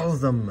 Tell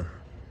them.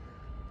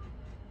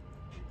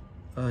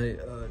 I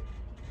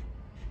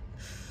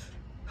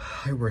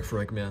work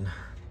for Eggman.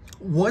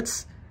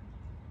 What?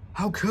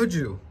 How could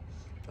you?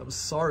 I'm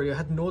sorry, I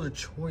had no other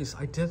choice.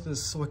 I did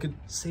this so I could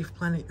save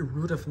Planet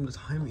Iruta from the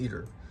Time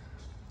Eater.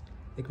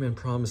 Eggman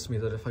promised me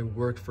that if I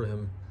worked for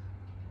him,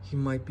 he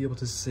might be able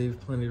to save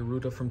Planet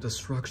Iruta from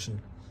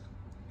destruction.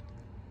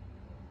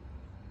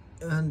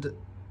 And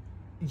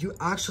you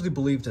actually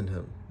believed in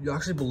him. You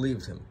actually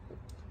believed him.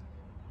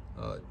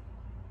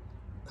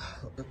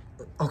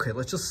 Okay,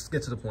 let's just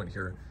get to the point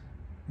here.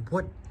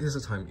 What is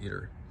a Time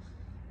Eater?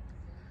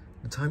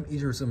 The Time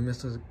Eater is a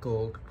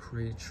mythical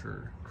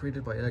creature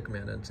created by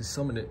Eggman, and to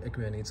summon it,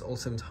 Eggman needs all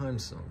 7 time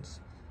zones.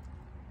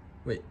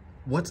 Wait,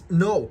 what?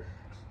 No!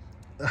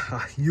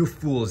 You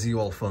fools, you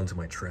all fell into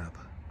my trap.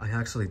 I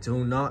actually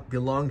do not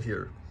belong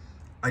here.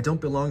 I don't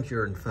belong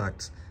here, in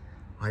fact.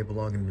 I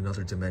belong in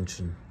another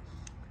dimension,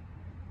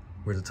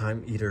 where the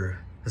Time Eater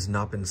has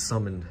not been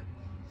summoned.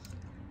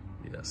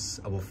 Yes,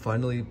 I will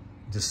finally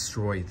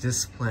destroy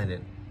this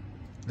planet.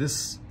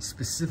 This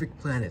specific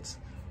planet.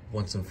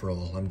 Once and for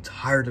all. I'm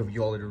tired of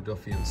you all little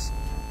Duffians.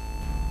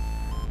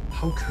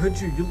 How could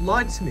you? You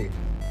lied to me.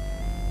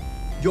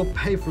 You'll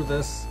pay for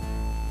this.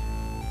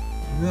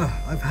 Ugh,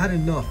 I've had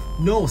enough.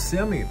 No,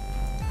 Sammy.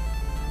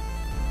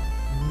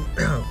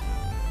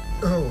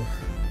 Oh.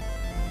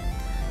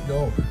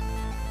 No.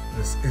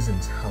 This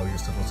isn't how you're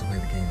supposed to play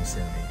the game,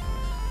 Sammy.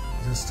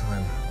 This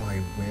time,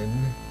 I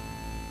win.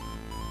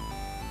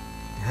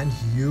 And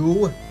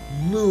you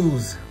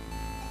lose.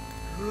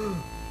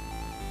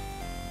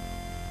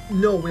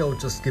 No way I'll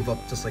just give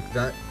up just like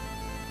that.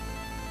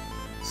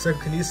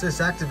 Psychokinesis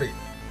activate.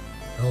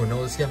 Oh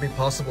no, this can't be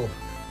possible.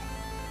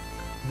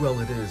 Well,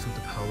 it is with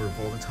the power of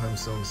all the time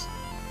zones.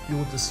 We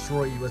will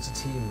destroy you as a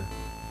team.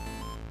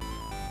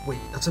 Wait,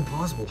 that's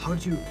impossible. How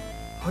did you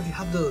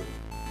have the...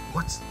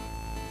 What?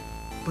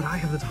 But I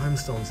have the time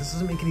stones. This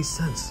doesn't make any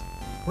sense.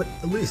 What?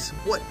 Elise,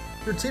 what?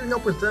 You're teaming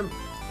up with them?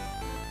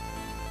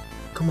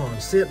 Come on,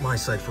 stay at my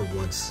side for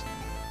once.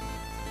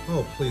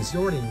 Oh, please,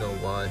 you already know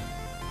why.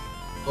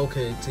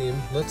 Okay,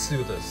 team, let's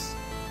do this.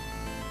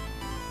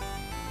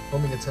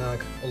 Homing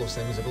attack, all of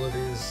Sammy's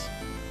abilities.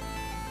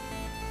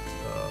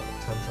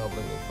 Time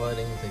traveling and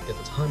fighting, they get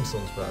the time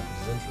zones back,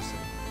 which is interesting.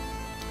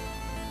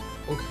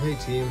 Okay,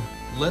 team,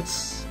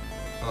 let's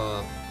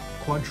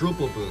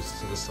quadruple boost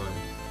to this time.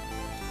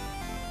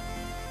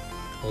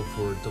 Called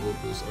for double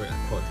boost, oh yeah,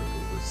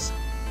 quadruple boost.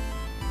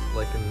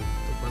 Like in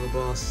the final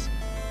boss.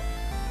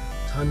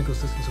 Time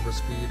equals distance over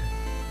speed.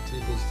 T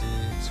equals D,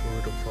 square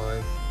root of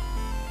 5.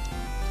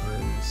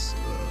 Times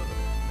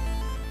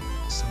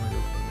sine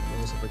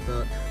of stuff like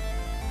that.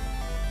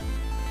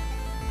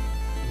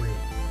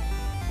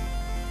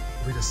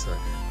 Wait a sec.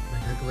 My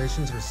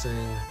calculations are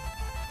saying...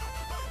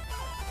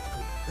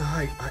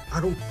 I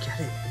don't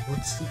get it.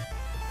 What's the...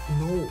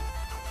 No.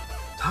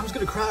 Time's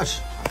gonna crash.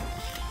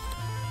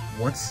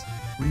 What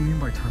do you mean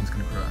by time's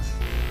gonna crash?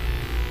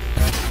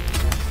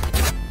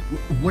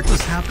 What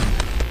just happened?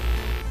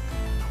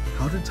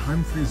 How did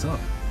time freeze up?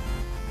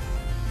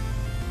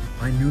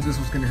 I knew this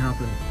was gonna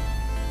happen.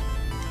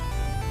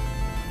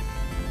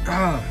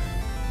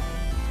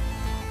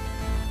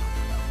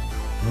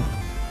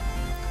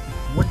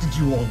 What did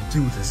you all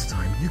do this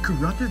time? You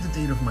corrupted the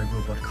data of my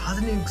robot,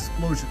 causing an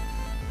explosion.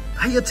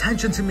 Pay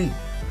attention to me!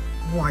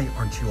 Why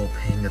aren't you all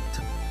paying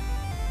attention?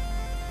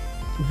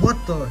 What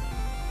the?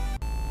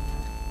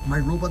 My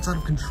robot's out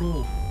of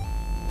control.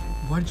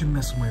 Why did you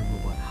mess with my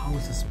robot? How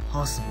is this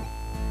possible?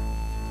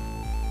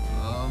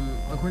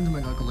 According to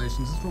my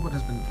calculations, this robot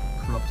has been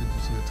corrupted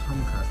due to a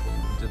time crash when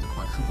we did the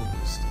quadruple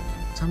boost.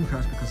 Time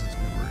crash because we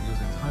were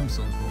using time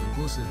zones where we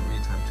boosted the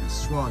read time too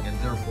strong, and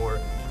therefore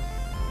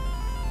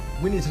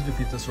we need to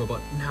defeat this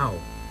robot now.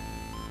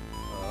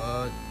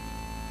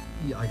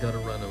 Yeah, I gotta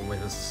run away.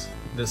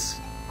 This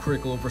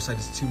critical oversight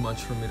is too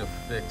much for me to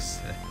fix.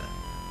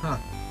 Ha!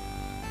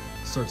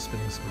 Start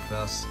spinning super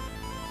fast.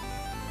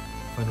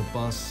 Final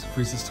boss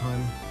freezes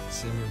time.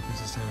 Sammy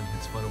freezes time and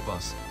hits final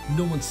boss.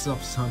 No one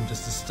stops time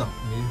just to stop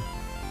me.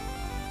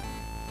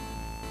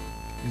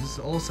 Uses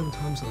all 7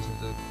 time zones with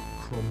the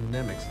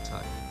chromatics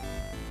attack.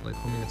 Like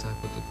homing attack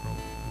with the chrome.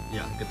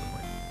 Yeah, I get the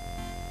point.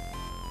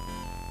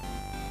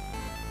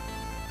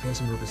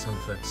 Phantom Ruby sound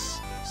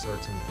effects.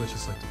 Certain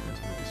glitches like the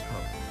Phantom Ruby's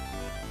pop.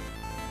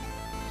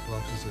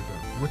 Collapses to the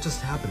ground. What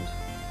just happened?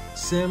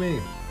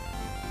 Sammy!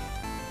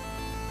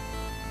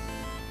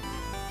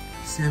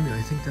 Sammy,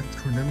 I think that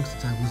chromatics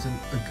attack wasn't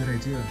a good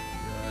idea.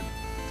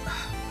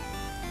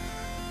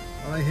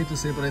 I hate to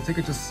say it, but I think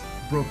it just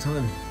broke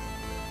time.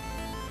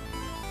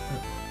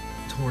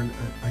 Torn,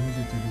 I need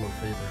you to do you a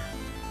favor.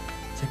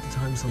 Take the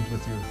time zones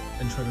with you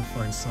and try to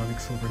find Sonic,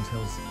 Silver, and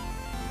Tails.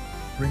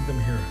 Bring them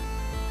here.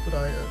 But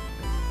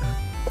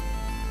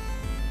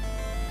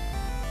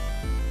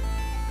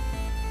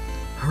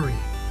hurry.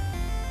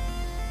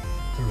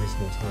 There is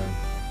no time.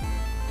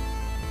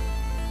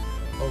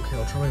 Okay,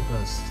 I'll try my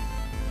best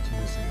to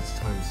use these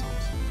time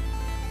zones.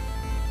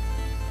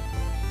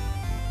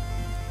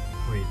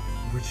 Wait,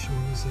 which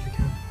one is it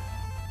again?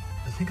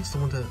 I think it's the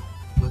one that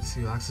lets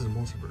you access the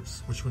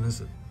multiverse. Which one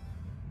is it?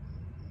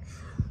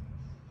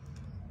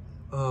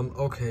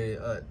 Okay,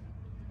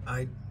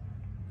 I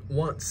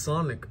want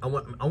Sonic. I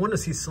want to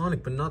see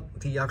Sonic, but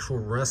not the actual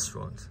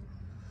restaurant.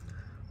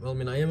 Well, I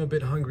mean, I am a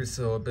bit hungry,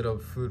 so a bit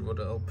of food would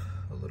help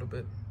a little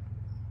bit.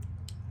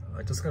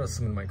 I just got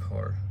some in my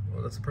car.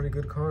 Well, that's a pretty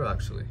good car,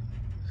 actually.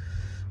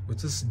 With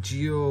this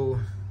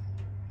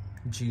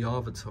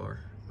G-Avatar,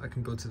 I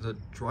can go to the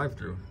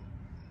drive-thru,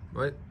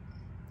 right?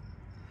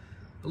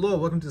 Hello,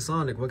 welcome to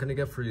Sonic. What can I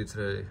get for you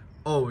today?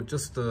 Oh,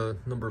 just the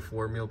number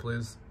 4 meal,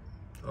 please.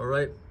 All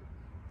right,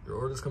 your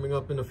order's coming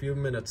up in a few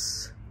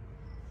minutes.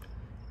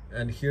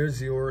 And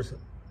here's your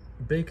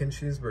bacon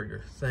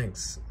cheeseburger.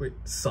 Thanks. Wait,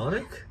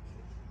 Sonic?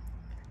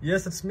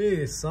 Yes, it's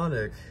me,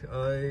 Sonic.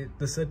 I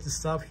decided to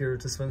stop here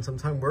to spend some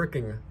time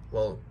working,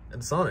 well,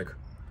 at Sonic.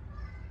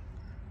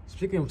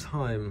 Speaking of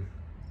time,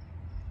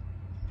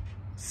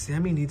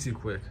 Sammy needs you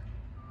quick.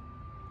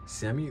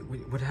 Sammy?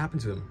 What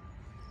happened to him?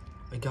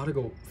 I gotta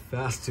go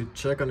fast to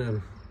check on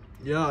him.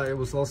 Yeah, I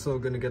was also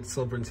gonna get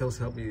Silver and Tails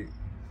to help me,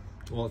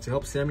 well, to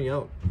help Sammy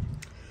out.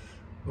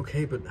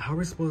 Okay, but how are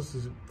we supposed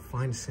to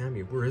find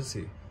Sammy? Where is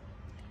he?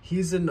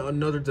 He's in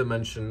another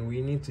dimension. We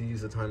need to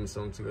use a time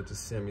zone to go to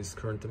Sammy's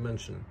current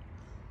dimension.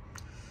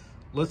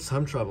 Let's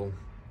time travel.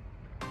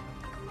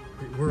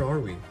 Wait, where are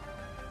we?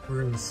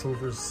 We're in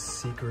Silver's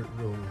secret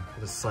room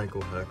with a Psycho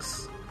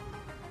Hex.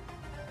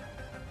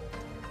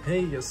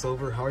 Hey,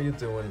 Silver, how are you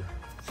doing?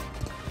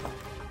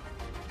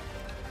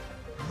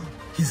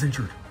 He's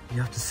injured. We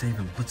have to save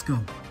him. Let's go.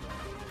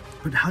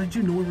 But how did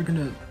you know we were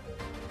gonna...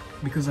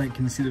 Because I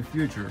can see the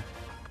future.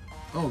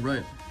 Oh,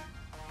 right.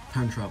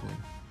 Time traveling.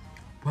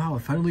 Wow, I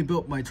finally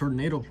built my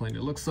tornado plane.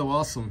 It looks so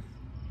awesome.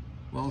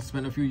 Well, I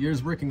spent a few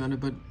years working on it,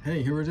 but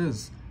hey, here it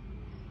is.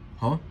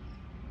 Huh?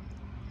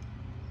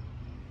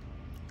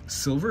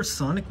 Silver?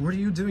 Sonic? What are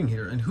you doing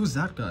here? And who's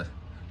that guy?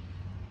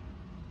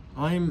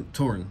 I'm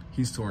Torn.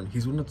 He's Torn.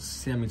 He's one of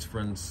Sammy's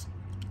friends.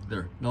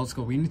 There. Now let's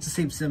go. We need to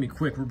save Sammy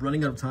quick. We're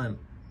running out of time.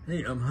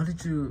 Hey, how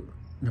did you...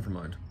 Never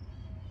mind.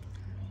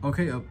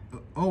 Okay,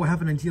 oh, I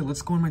have an idea.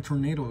 Let's go in my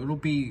tornado. It'll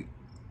be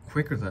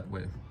quicker that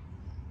way.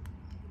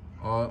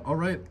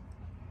 Alright.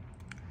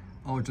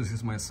 I'll just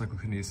use my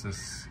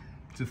psychokinesis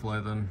to fly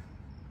then.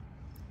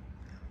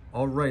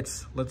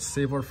 Alright, let's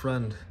save our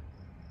friend.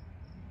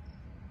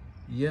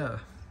 Yeah.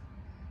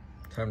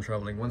 Time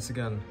traveling once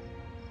again.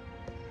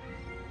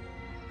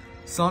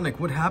 Sonic,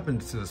 what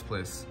happened to this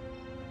place?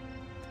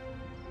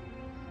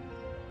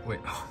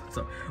 Wait,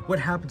 sorry. What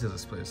happened to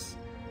this place?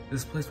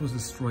 This place was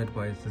destroyed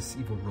by this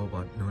evil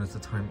robot known as the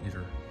Time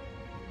Eater.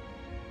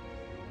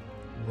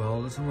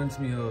 Well, this reminds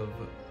me of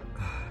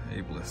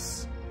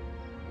Ableist.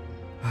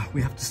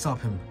 We have to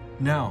stop him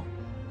now.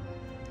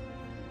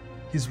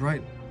 He's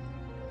right.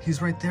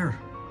 He's right there.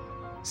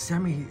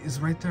 Sammy is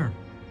right there.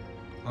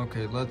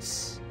 Okay,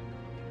 let's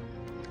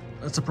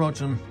approach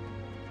him.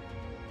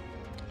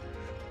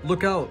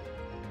 Look out!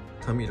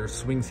 Time Eater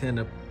swings hand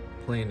at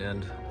plane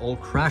and all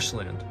crash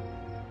land.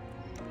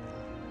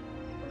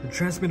 The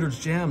transmitter's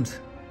jammed.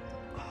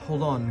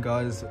 Hold on,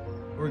 guys.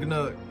 We're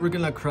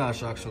gonna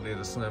crash actually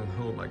this time.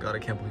 Oh my god, I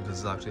can't believe this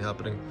is actually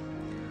happening.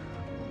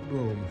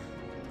 Boom.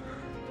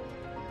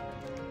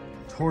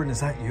 Torn, is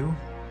that you?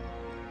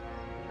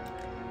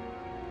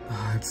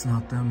 It's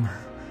not them.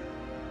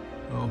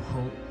 Oh,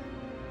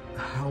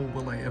 how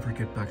will I ever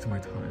get back to my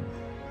time?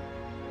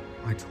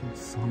 I told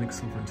Sonic,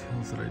 Silver, and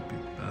Tails that I'd be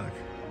back.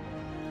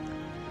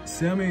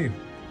 Sammy!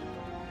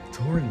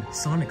 Torn,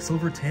 Sonic,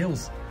 Silver,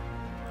 Tails!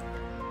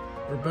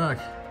 We're back.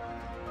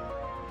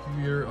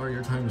 Here are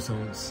your time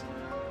zones.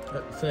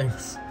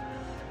 Thanks.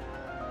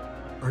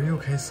 Are you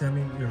okay,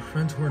 Sammy? Your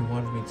friend Torn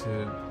wanted me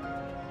to,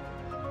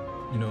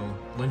 you know,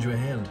 lend you a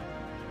hand.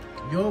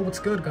 Yo, what's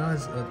good,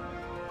 guys?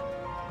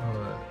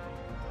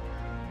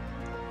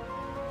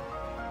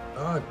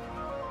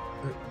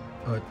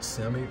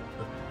 Sammy,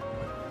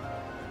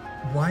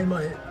 why am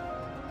I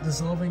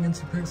dissolving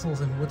into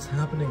pixels, and what's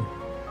happening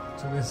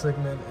to this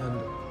segment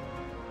and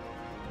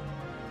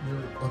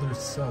your other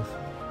self?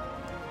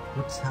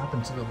 What's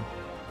happened to them?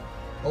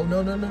 Oh,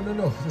 no.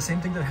 The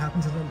same thing that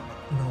happened to them?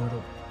 No, I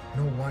don't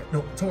know why.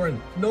 No, Torin,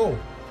 no!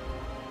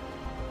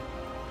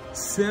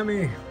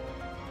 Sammy!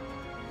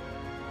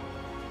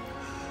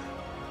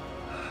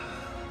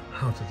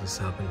 How did this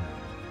happen?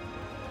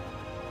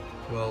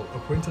 Well,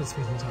 according to the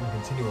space and time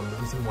continuum, the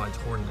reason why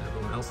Torin and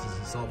everyone else is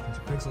dissolved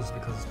into pixels is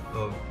because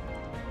of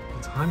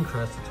the time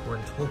crash that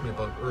Torin told me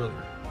about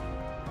earlier.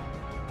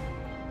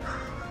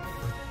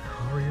 But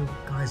how are you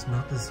guys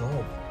not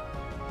dissolved?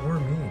 Or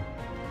me?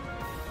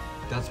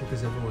 That's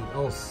because everyone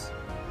else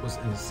was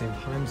in the same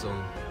time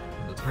zone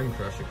when the time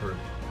crash occurred.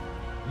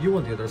 You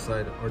on the other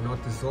side are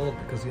not dissolved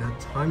because you had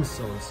time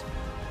zones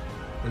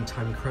when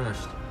time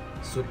crashed,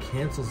 so it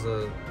cancels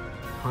the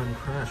time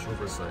crash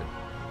oversight.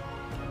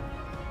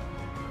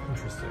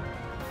 Interesting.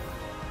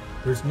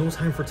 There's no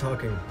time for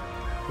talking.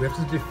 We have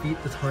to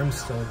defeat the time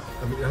stone.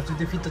 We have to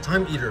defeat the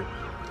time eater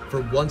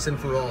for once and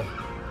for all.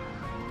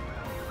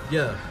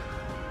 Yeah.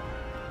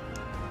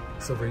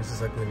 Silver uses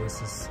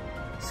psychokinesis.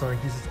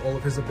 Sonic uses all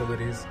of his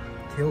abilities.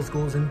 Tails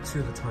goes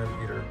into the time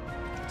eater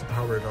to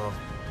power it off.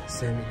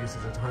 Sammy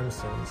uses the time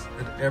stones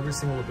and every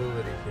single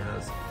ability he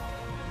has.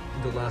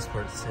 In the last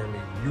part, Sammy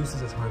uses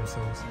the time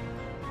stones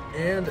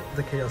and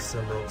the Chaos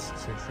Emeralds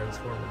to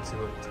transform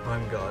into a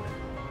time god.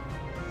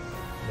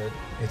 But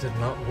it did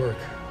not work.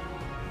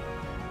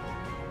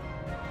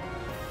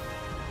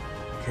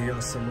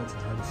 Chaos Emeralds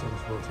and time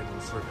stones rotate in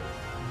a circle.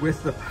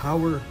 With the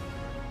power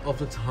of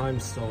the time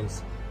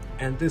stones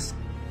and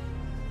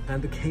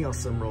the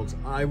Chaos Emeralds,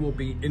 I will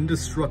be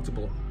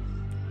indestructible.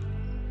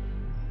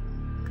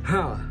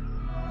 Huh?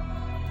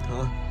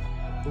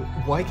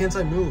 Why can't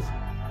I move?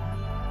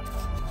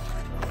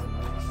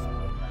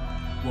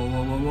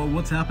 Whoa,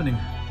 what's happening?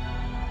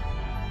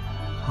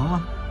 Huh?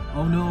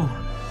 Oh no.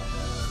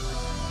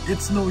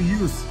 It's no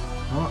use.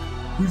 Huh?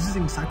 Who's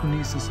using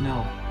psychokinesis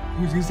now?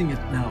 Who's using it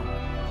now?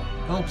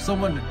 Help,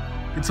 someone.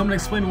 Can someone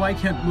explain why I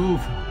can't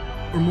move?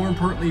 Or more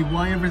importantly,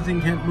 why everything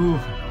can't move?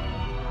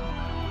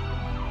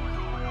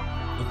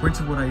 According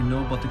to what I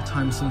know about the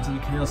time stones and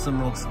the Chaos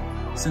Emeralds,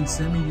 since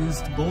Sammy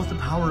used both the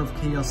power of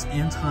chaos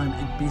and time,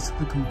 it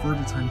basically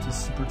converted time to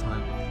super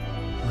time,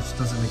 which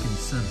doesn't make any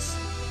sense.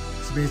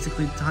 So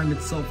basically, time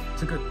itself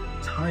took a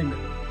time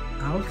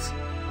out?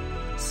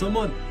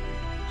 Someone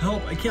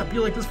help, I can't be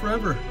like this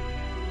forever.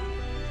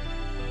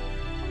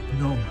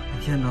 No, I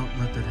cannot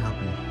let that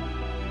happen.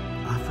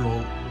 After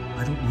all,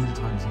 I don't need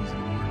the time zones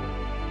anymore.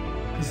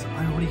 Because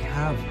I already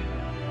have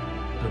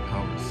their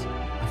powers.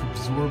 I've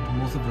absorbed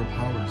most of their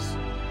powers.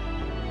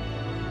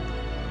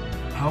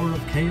 Power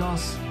of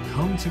chaos,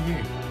 come to me.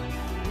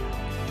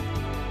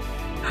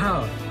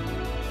 How?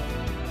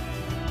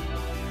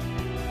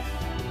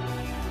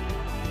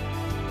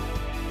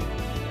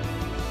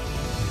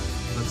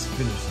 Let's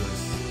finish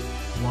this.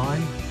 Why?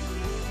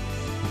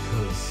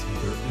 Because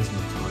there is no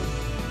time.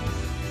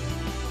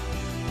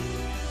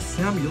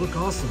 Sammy, you look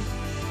awesome.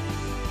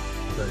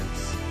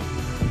 Thanks.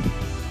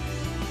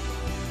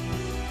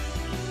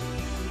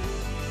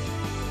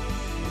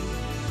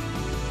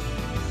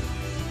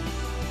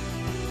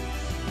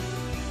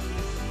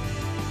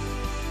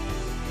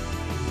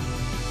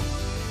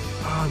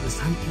 This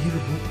time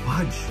eater won't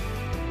budge.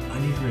 I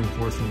need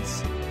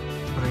reinforcements,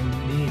 but I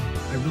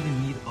really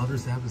need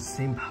others that have the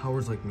same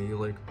powers like me,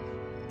 like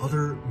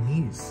other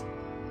me's.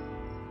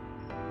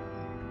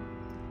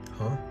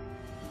 Huh?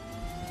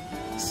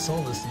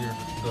 Saw this year,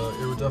 the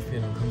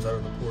Iriduffian comes out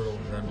of the portal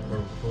and then the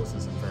portal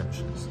closes and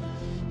vanishes.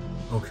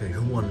 Okay,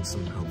 who wanted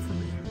some help from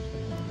me?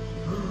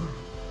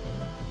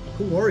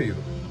 Who are you?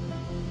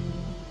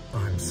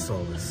 I'm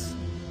Solace.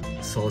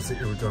 Solace the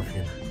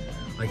Iriduffian.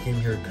 I came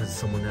here because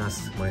someone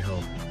asked my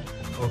help.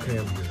 Okay,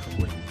 I'm here.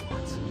 What do you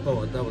want?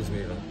 Oh, that was me.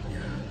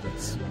 Yeah,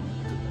 that's...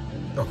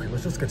 Okay,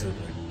 let's just get to the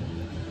point.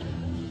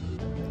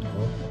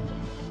 Huh?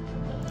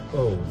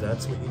 Oh,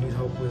 that's what you need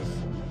help with?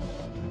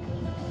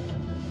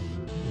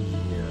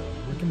 Yeah,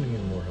 we're gonna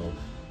need more help.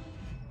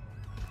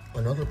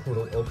 Another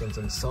portal opens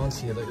and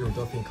Santia, the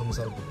Iriduffian, comes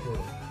out of the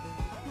portal.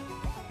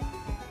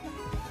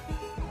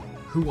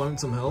 Who wanted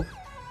some help?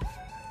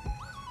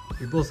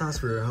 We both asked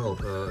for your help.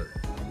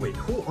 Wait,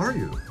 who are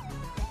you?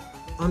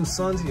 I'm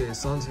Santie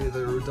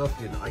the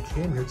Rudolphian. I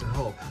came here to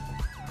help.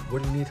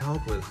 What do you need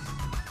help with?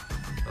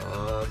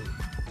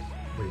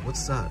 Wait,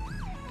 what's that?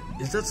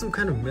 Is that some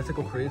kind of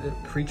mythical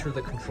creature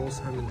that controls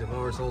time and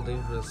devours all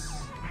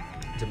dangerous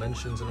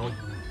dimensions and all?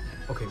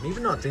 Okay, maybe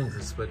not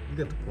dangerous, but you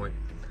get the point.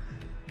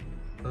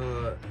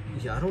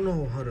 Yeah, I don't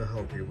know how to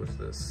help you with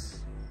this.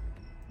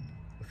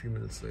 A few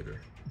minutes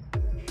later.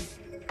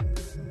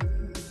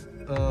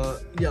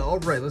 Yeah,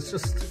 alright, let's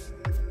just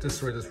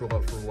destroy this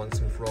robot for once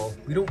and for all.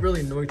 We don't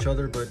really know each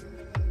other, but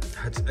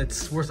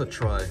it's worth a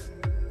try.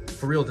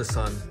 For real this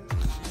time.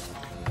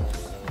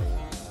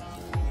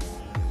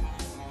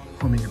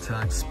 Homing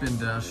attack, spin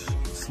dash,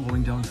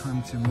 slowing down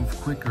time to move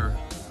quicker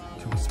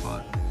to a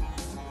spot.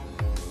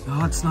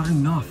 Ah, it's not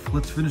enough.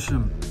 Let's finish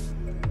him.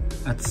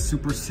 That's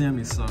Super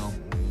Sammy style.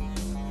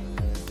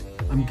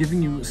 I'm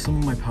giving you some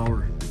of my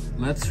power.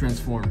 Let's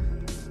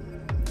transform.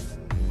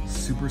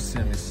 Super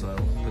Sammy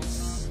style.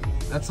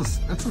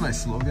 That's a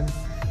nice slogan.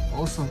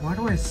 Also, why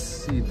do I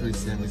see 3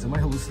 Sammys? Am I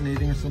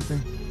hallucinating or something?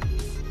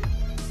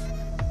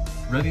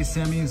 Ready,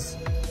 Sammys?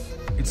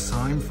 It's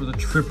time for the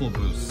triple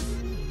boost.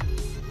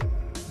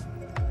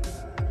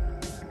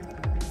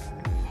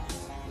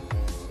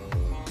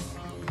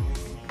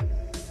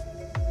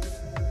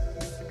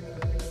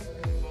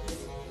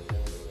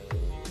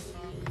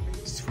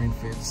 Screen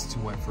fades to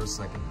white for a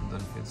second and then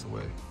fades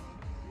away.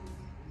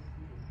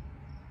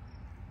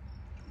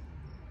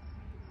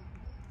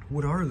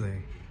 What are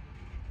they?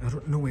 I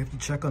don't know, we have to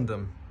check on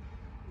them.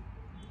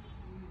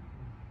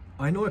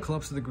 I know I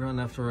collapsed to the ground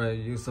after I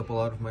used up a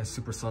lot of my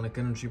supersonic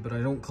energy, but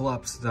I don't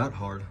collapse that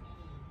hard.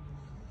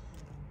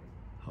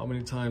 How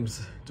many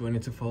times do I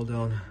need to fall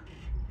down?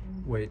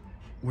 Wait,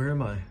 where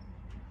am I?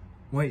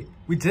 Wait,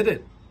 we did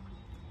it!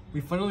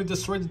 We finally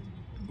destroyed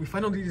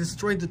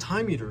the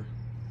time eater.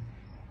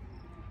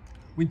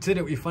 We did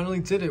it, we finally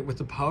did it with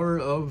the power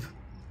of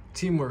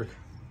teamwork.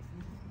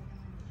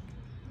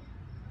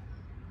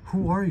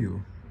 Who are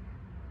you?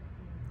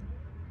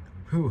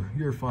 Who?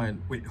 You're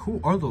fine. Wait, who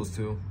are those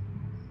two?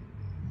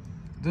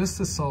 This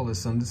is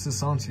Solace and this is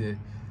Santie.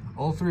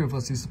 All 3 of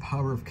us used the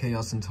power of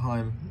chaos and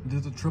time,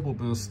 did the triple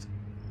boost,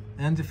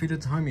 and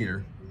defeated Time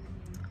Eater.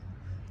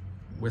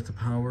 With the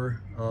power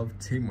of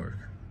teamwork.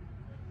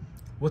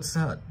 What's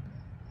that?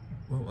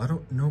 Well, I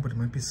don't know, but it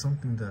might be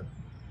something that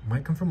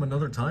might come from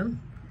another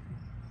time?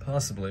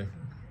 Possibly.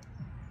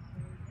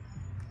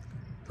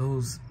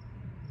 Those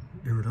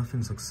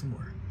Iriduffians look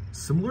similar.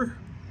 Similar?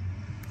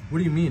 What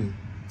do you mean?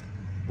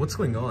 What's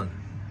going on?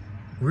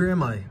 Where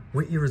am I?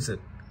 What year is it?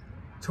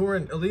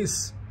 Torrent,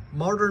 Elise,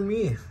 modern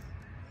me.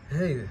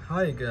 Hey,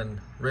 hi again.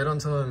 Right on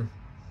time.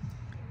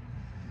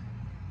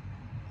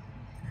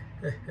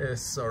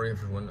 Sorry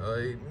everyone,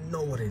 I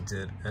know what I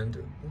did, and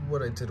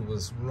what I did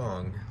was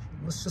wrong.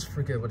 Let's just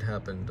forget what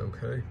happened,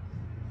 okay?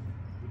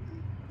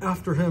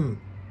 After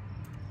him.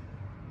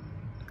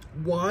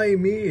 Why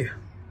me?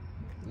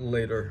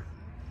 Later.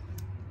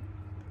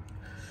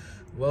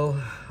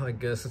 Well, I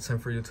guess it's time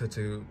for you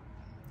to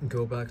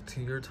go back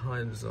to your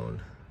time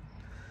zone.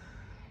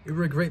 You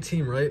were a great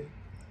team, right?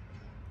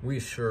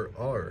 We sure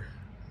are.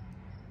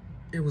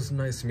 It was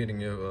nice meeting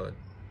you,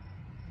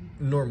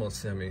 normal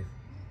Sammy.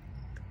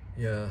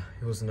 Yeah,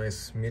 it was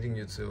nice meeting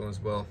you too as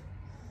well.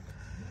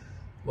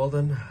 Well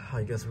then,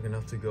 I guess we're gonna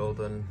have to go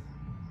then.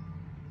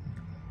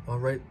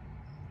 Alright,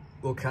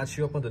 we'll catch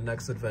you up on the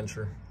next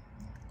adventure.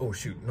 Oh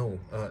shoot, no,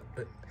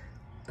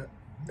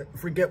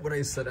 forget what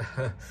I said.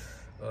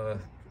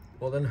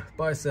 Well then,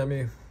 bye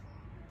Sammy.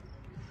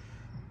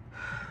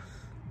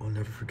 I'll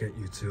never forget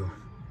you too.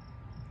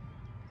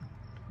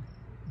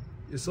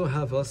 You still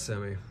have us,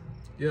 Sammy.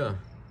 Yeah.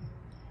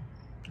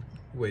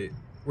 Wait,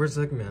 where's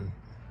Eggman?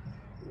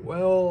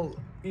 Well,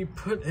 we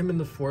put him in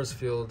the force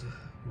field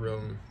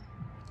room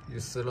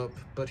you set up,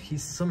 but he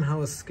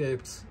somehow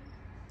escaped.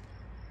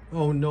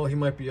 Oh no, he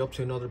might be up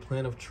to another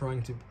plan of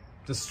trying to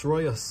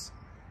destroy us.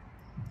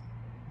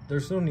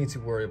 There's no need to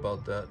worry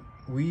about that.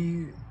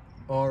 We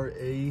are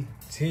a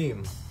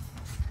team.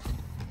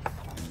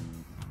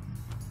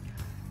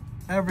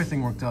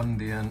 Everything worked out in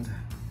the end.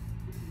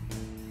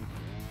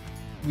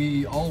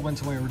 We all went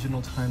to my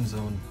original time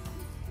zone,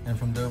 and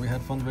from there we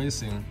had fun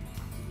racing.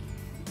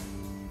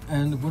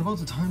 And what about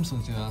the time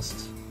zones, you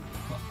asked?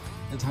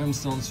 The time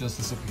zones just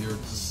disappeared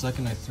the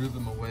second I threw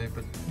them away,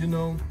 but you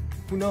know,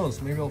 who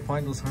knows, maybe I'll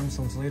find those time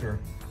zones later.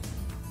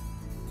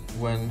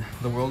 When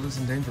the world is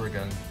in danger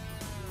again.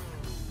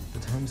 The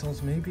time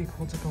zones may be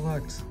cool to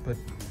collect, but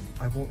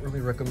I won't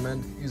really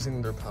recommend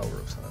using their power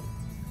of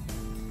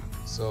time.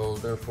 So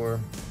therefore,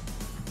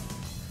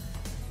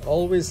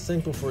 always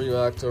think before you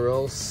act, or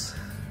else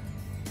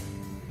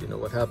you know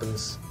what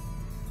happens.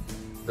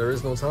 There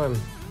is no time.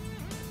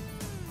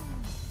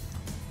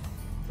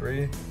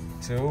 3,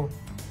 2,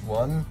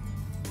 1,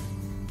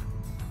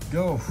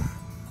 go.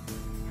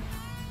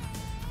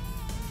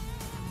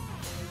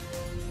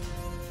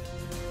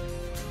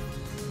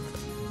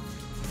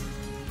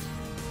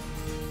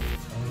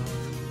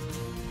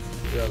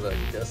 Yeah,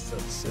 I guess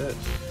that's it.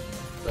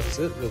 That's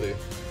it, really.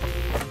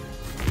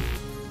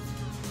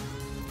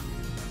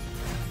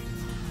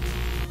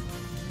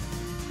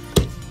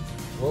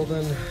 Well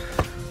then,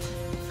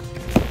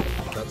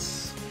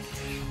 that's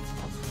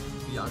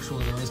the actual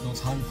There Is No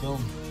Time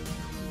film.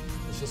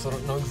 It's just I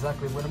don't know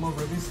exactly when I'm gonna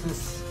release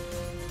this.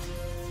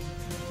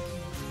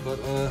 But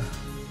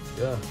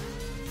yeah.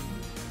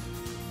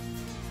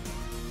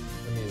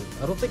 I mean,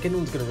 I don't think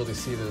anyone's gonna really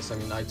see this. I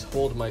mean, I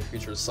told my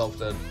future self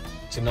that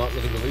to not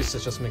really release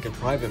this, just make it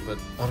private, but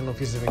I don't know if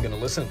he's even gonna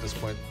listen at this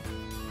point,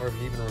 or if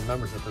he even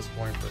remembers at this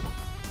point, but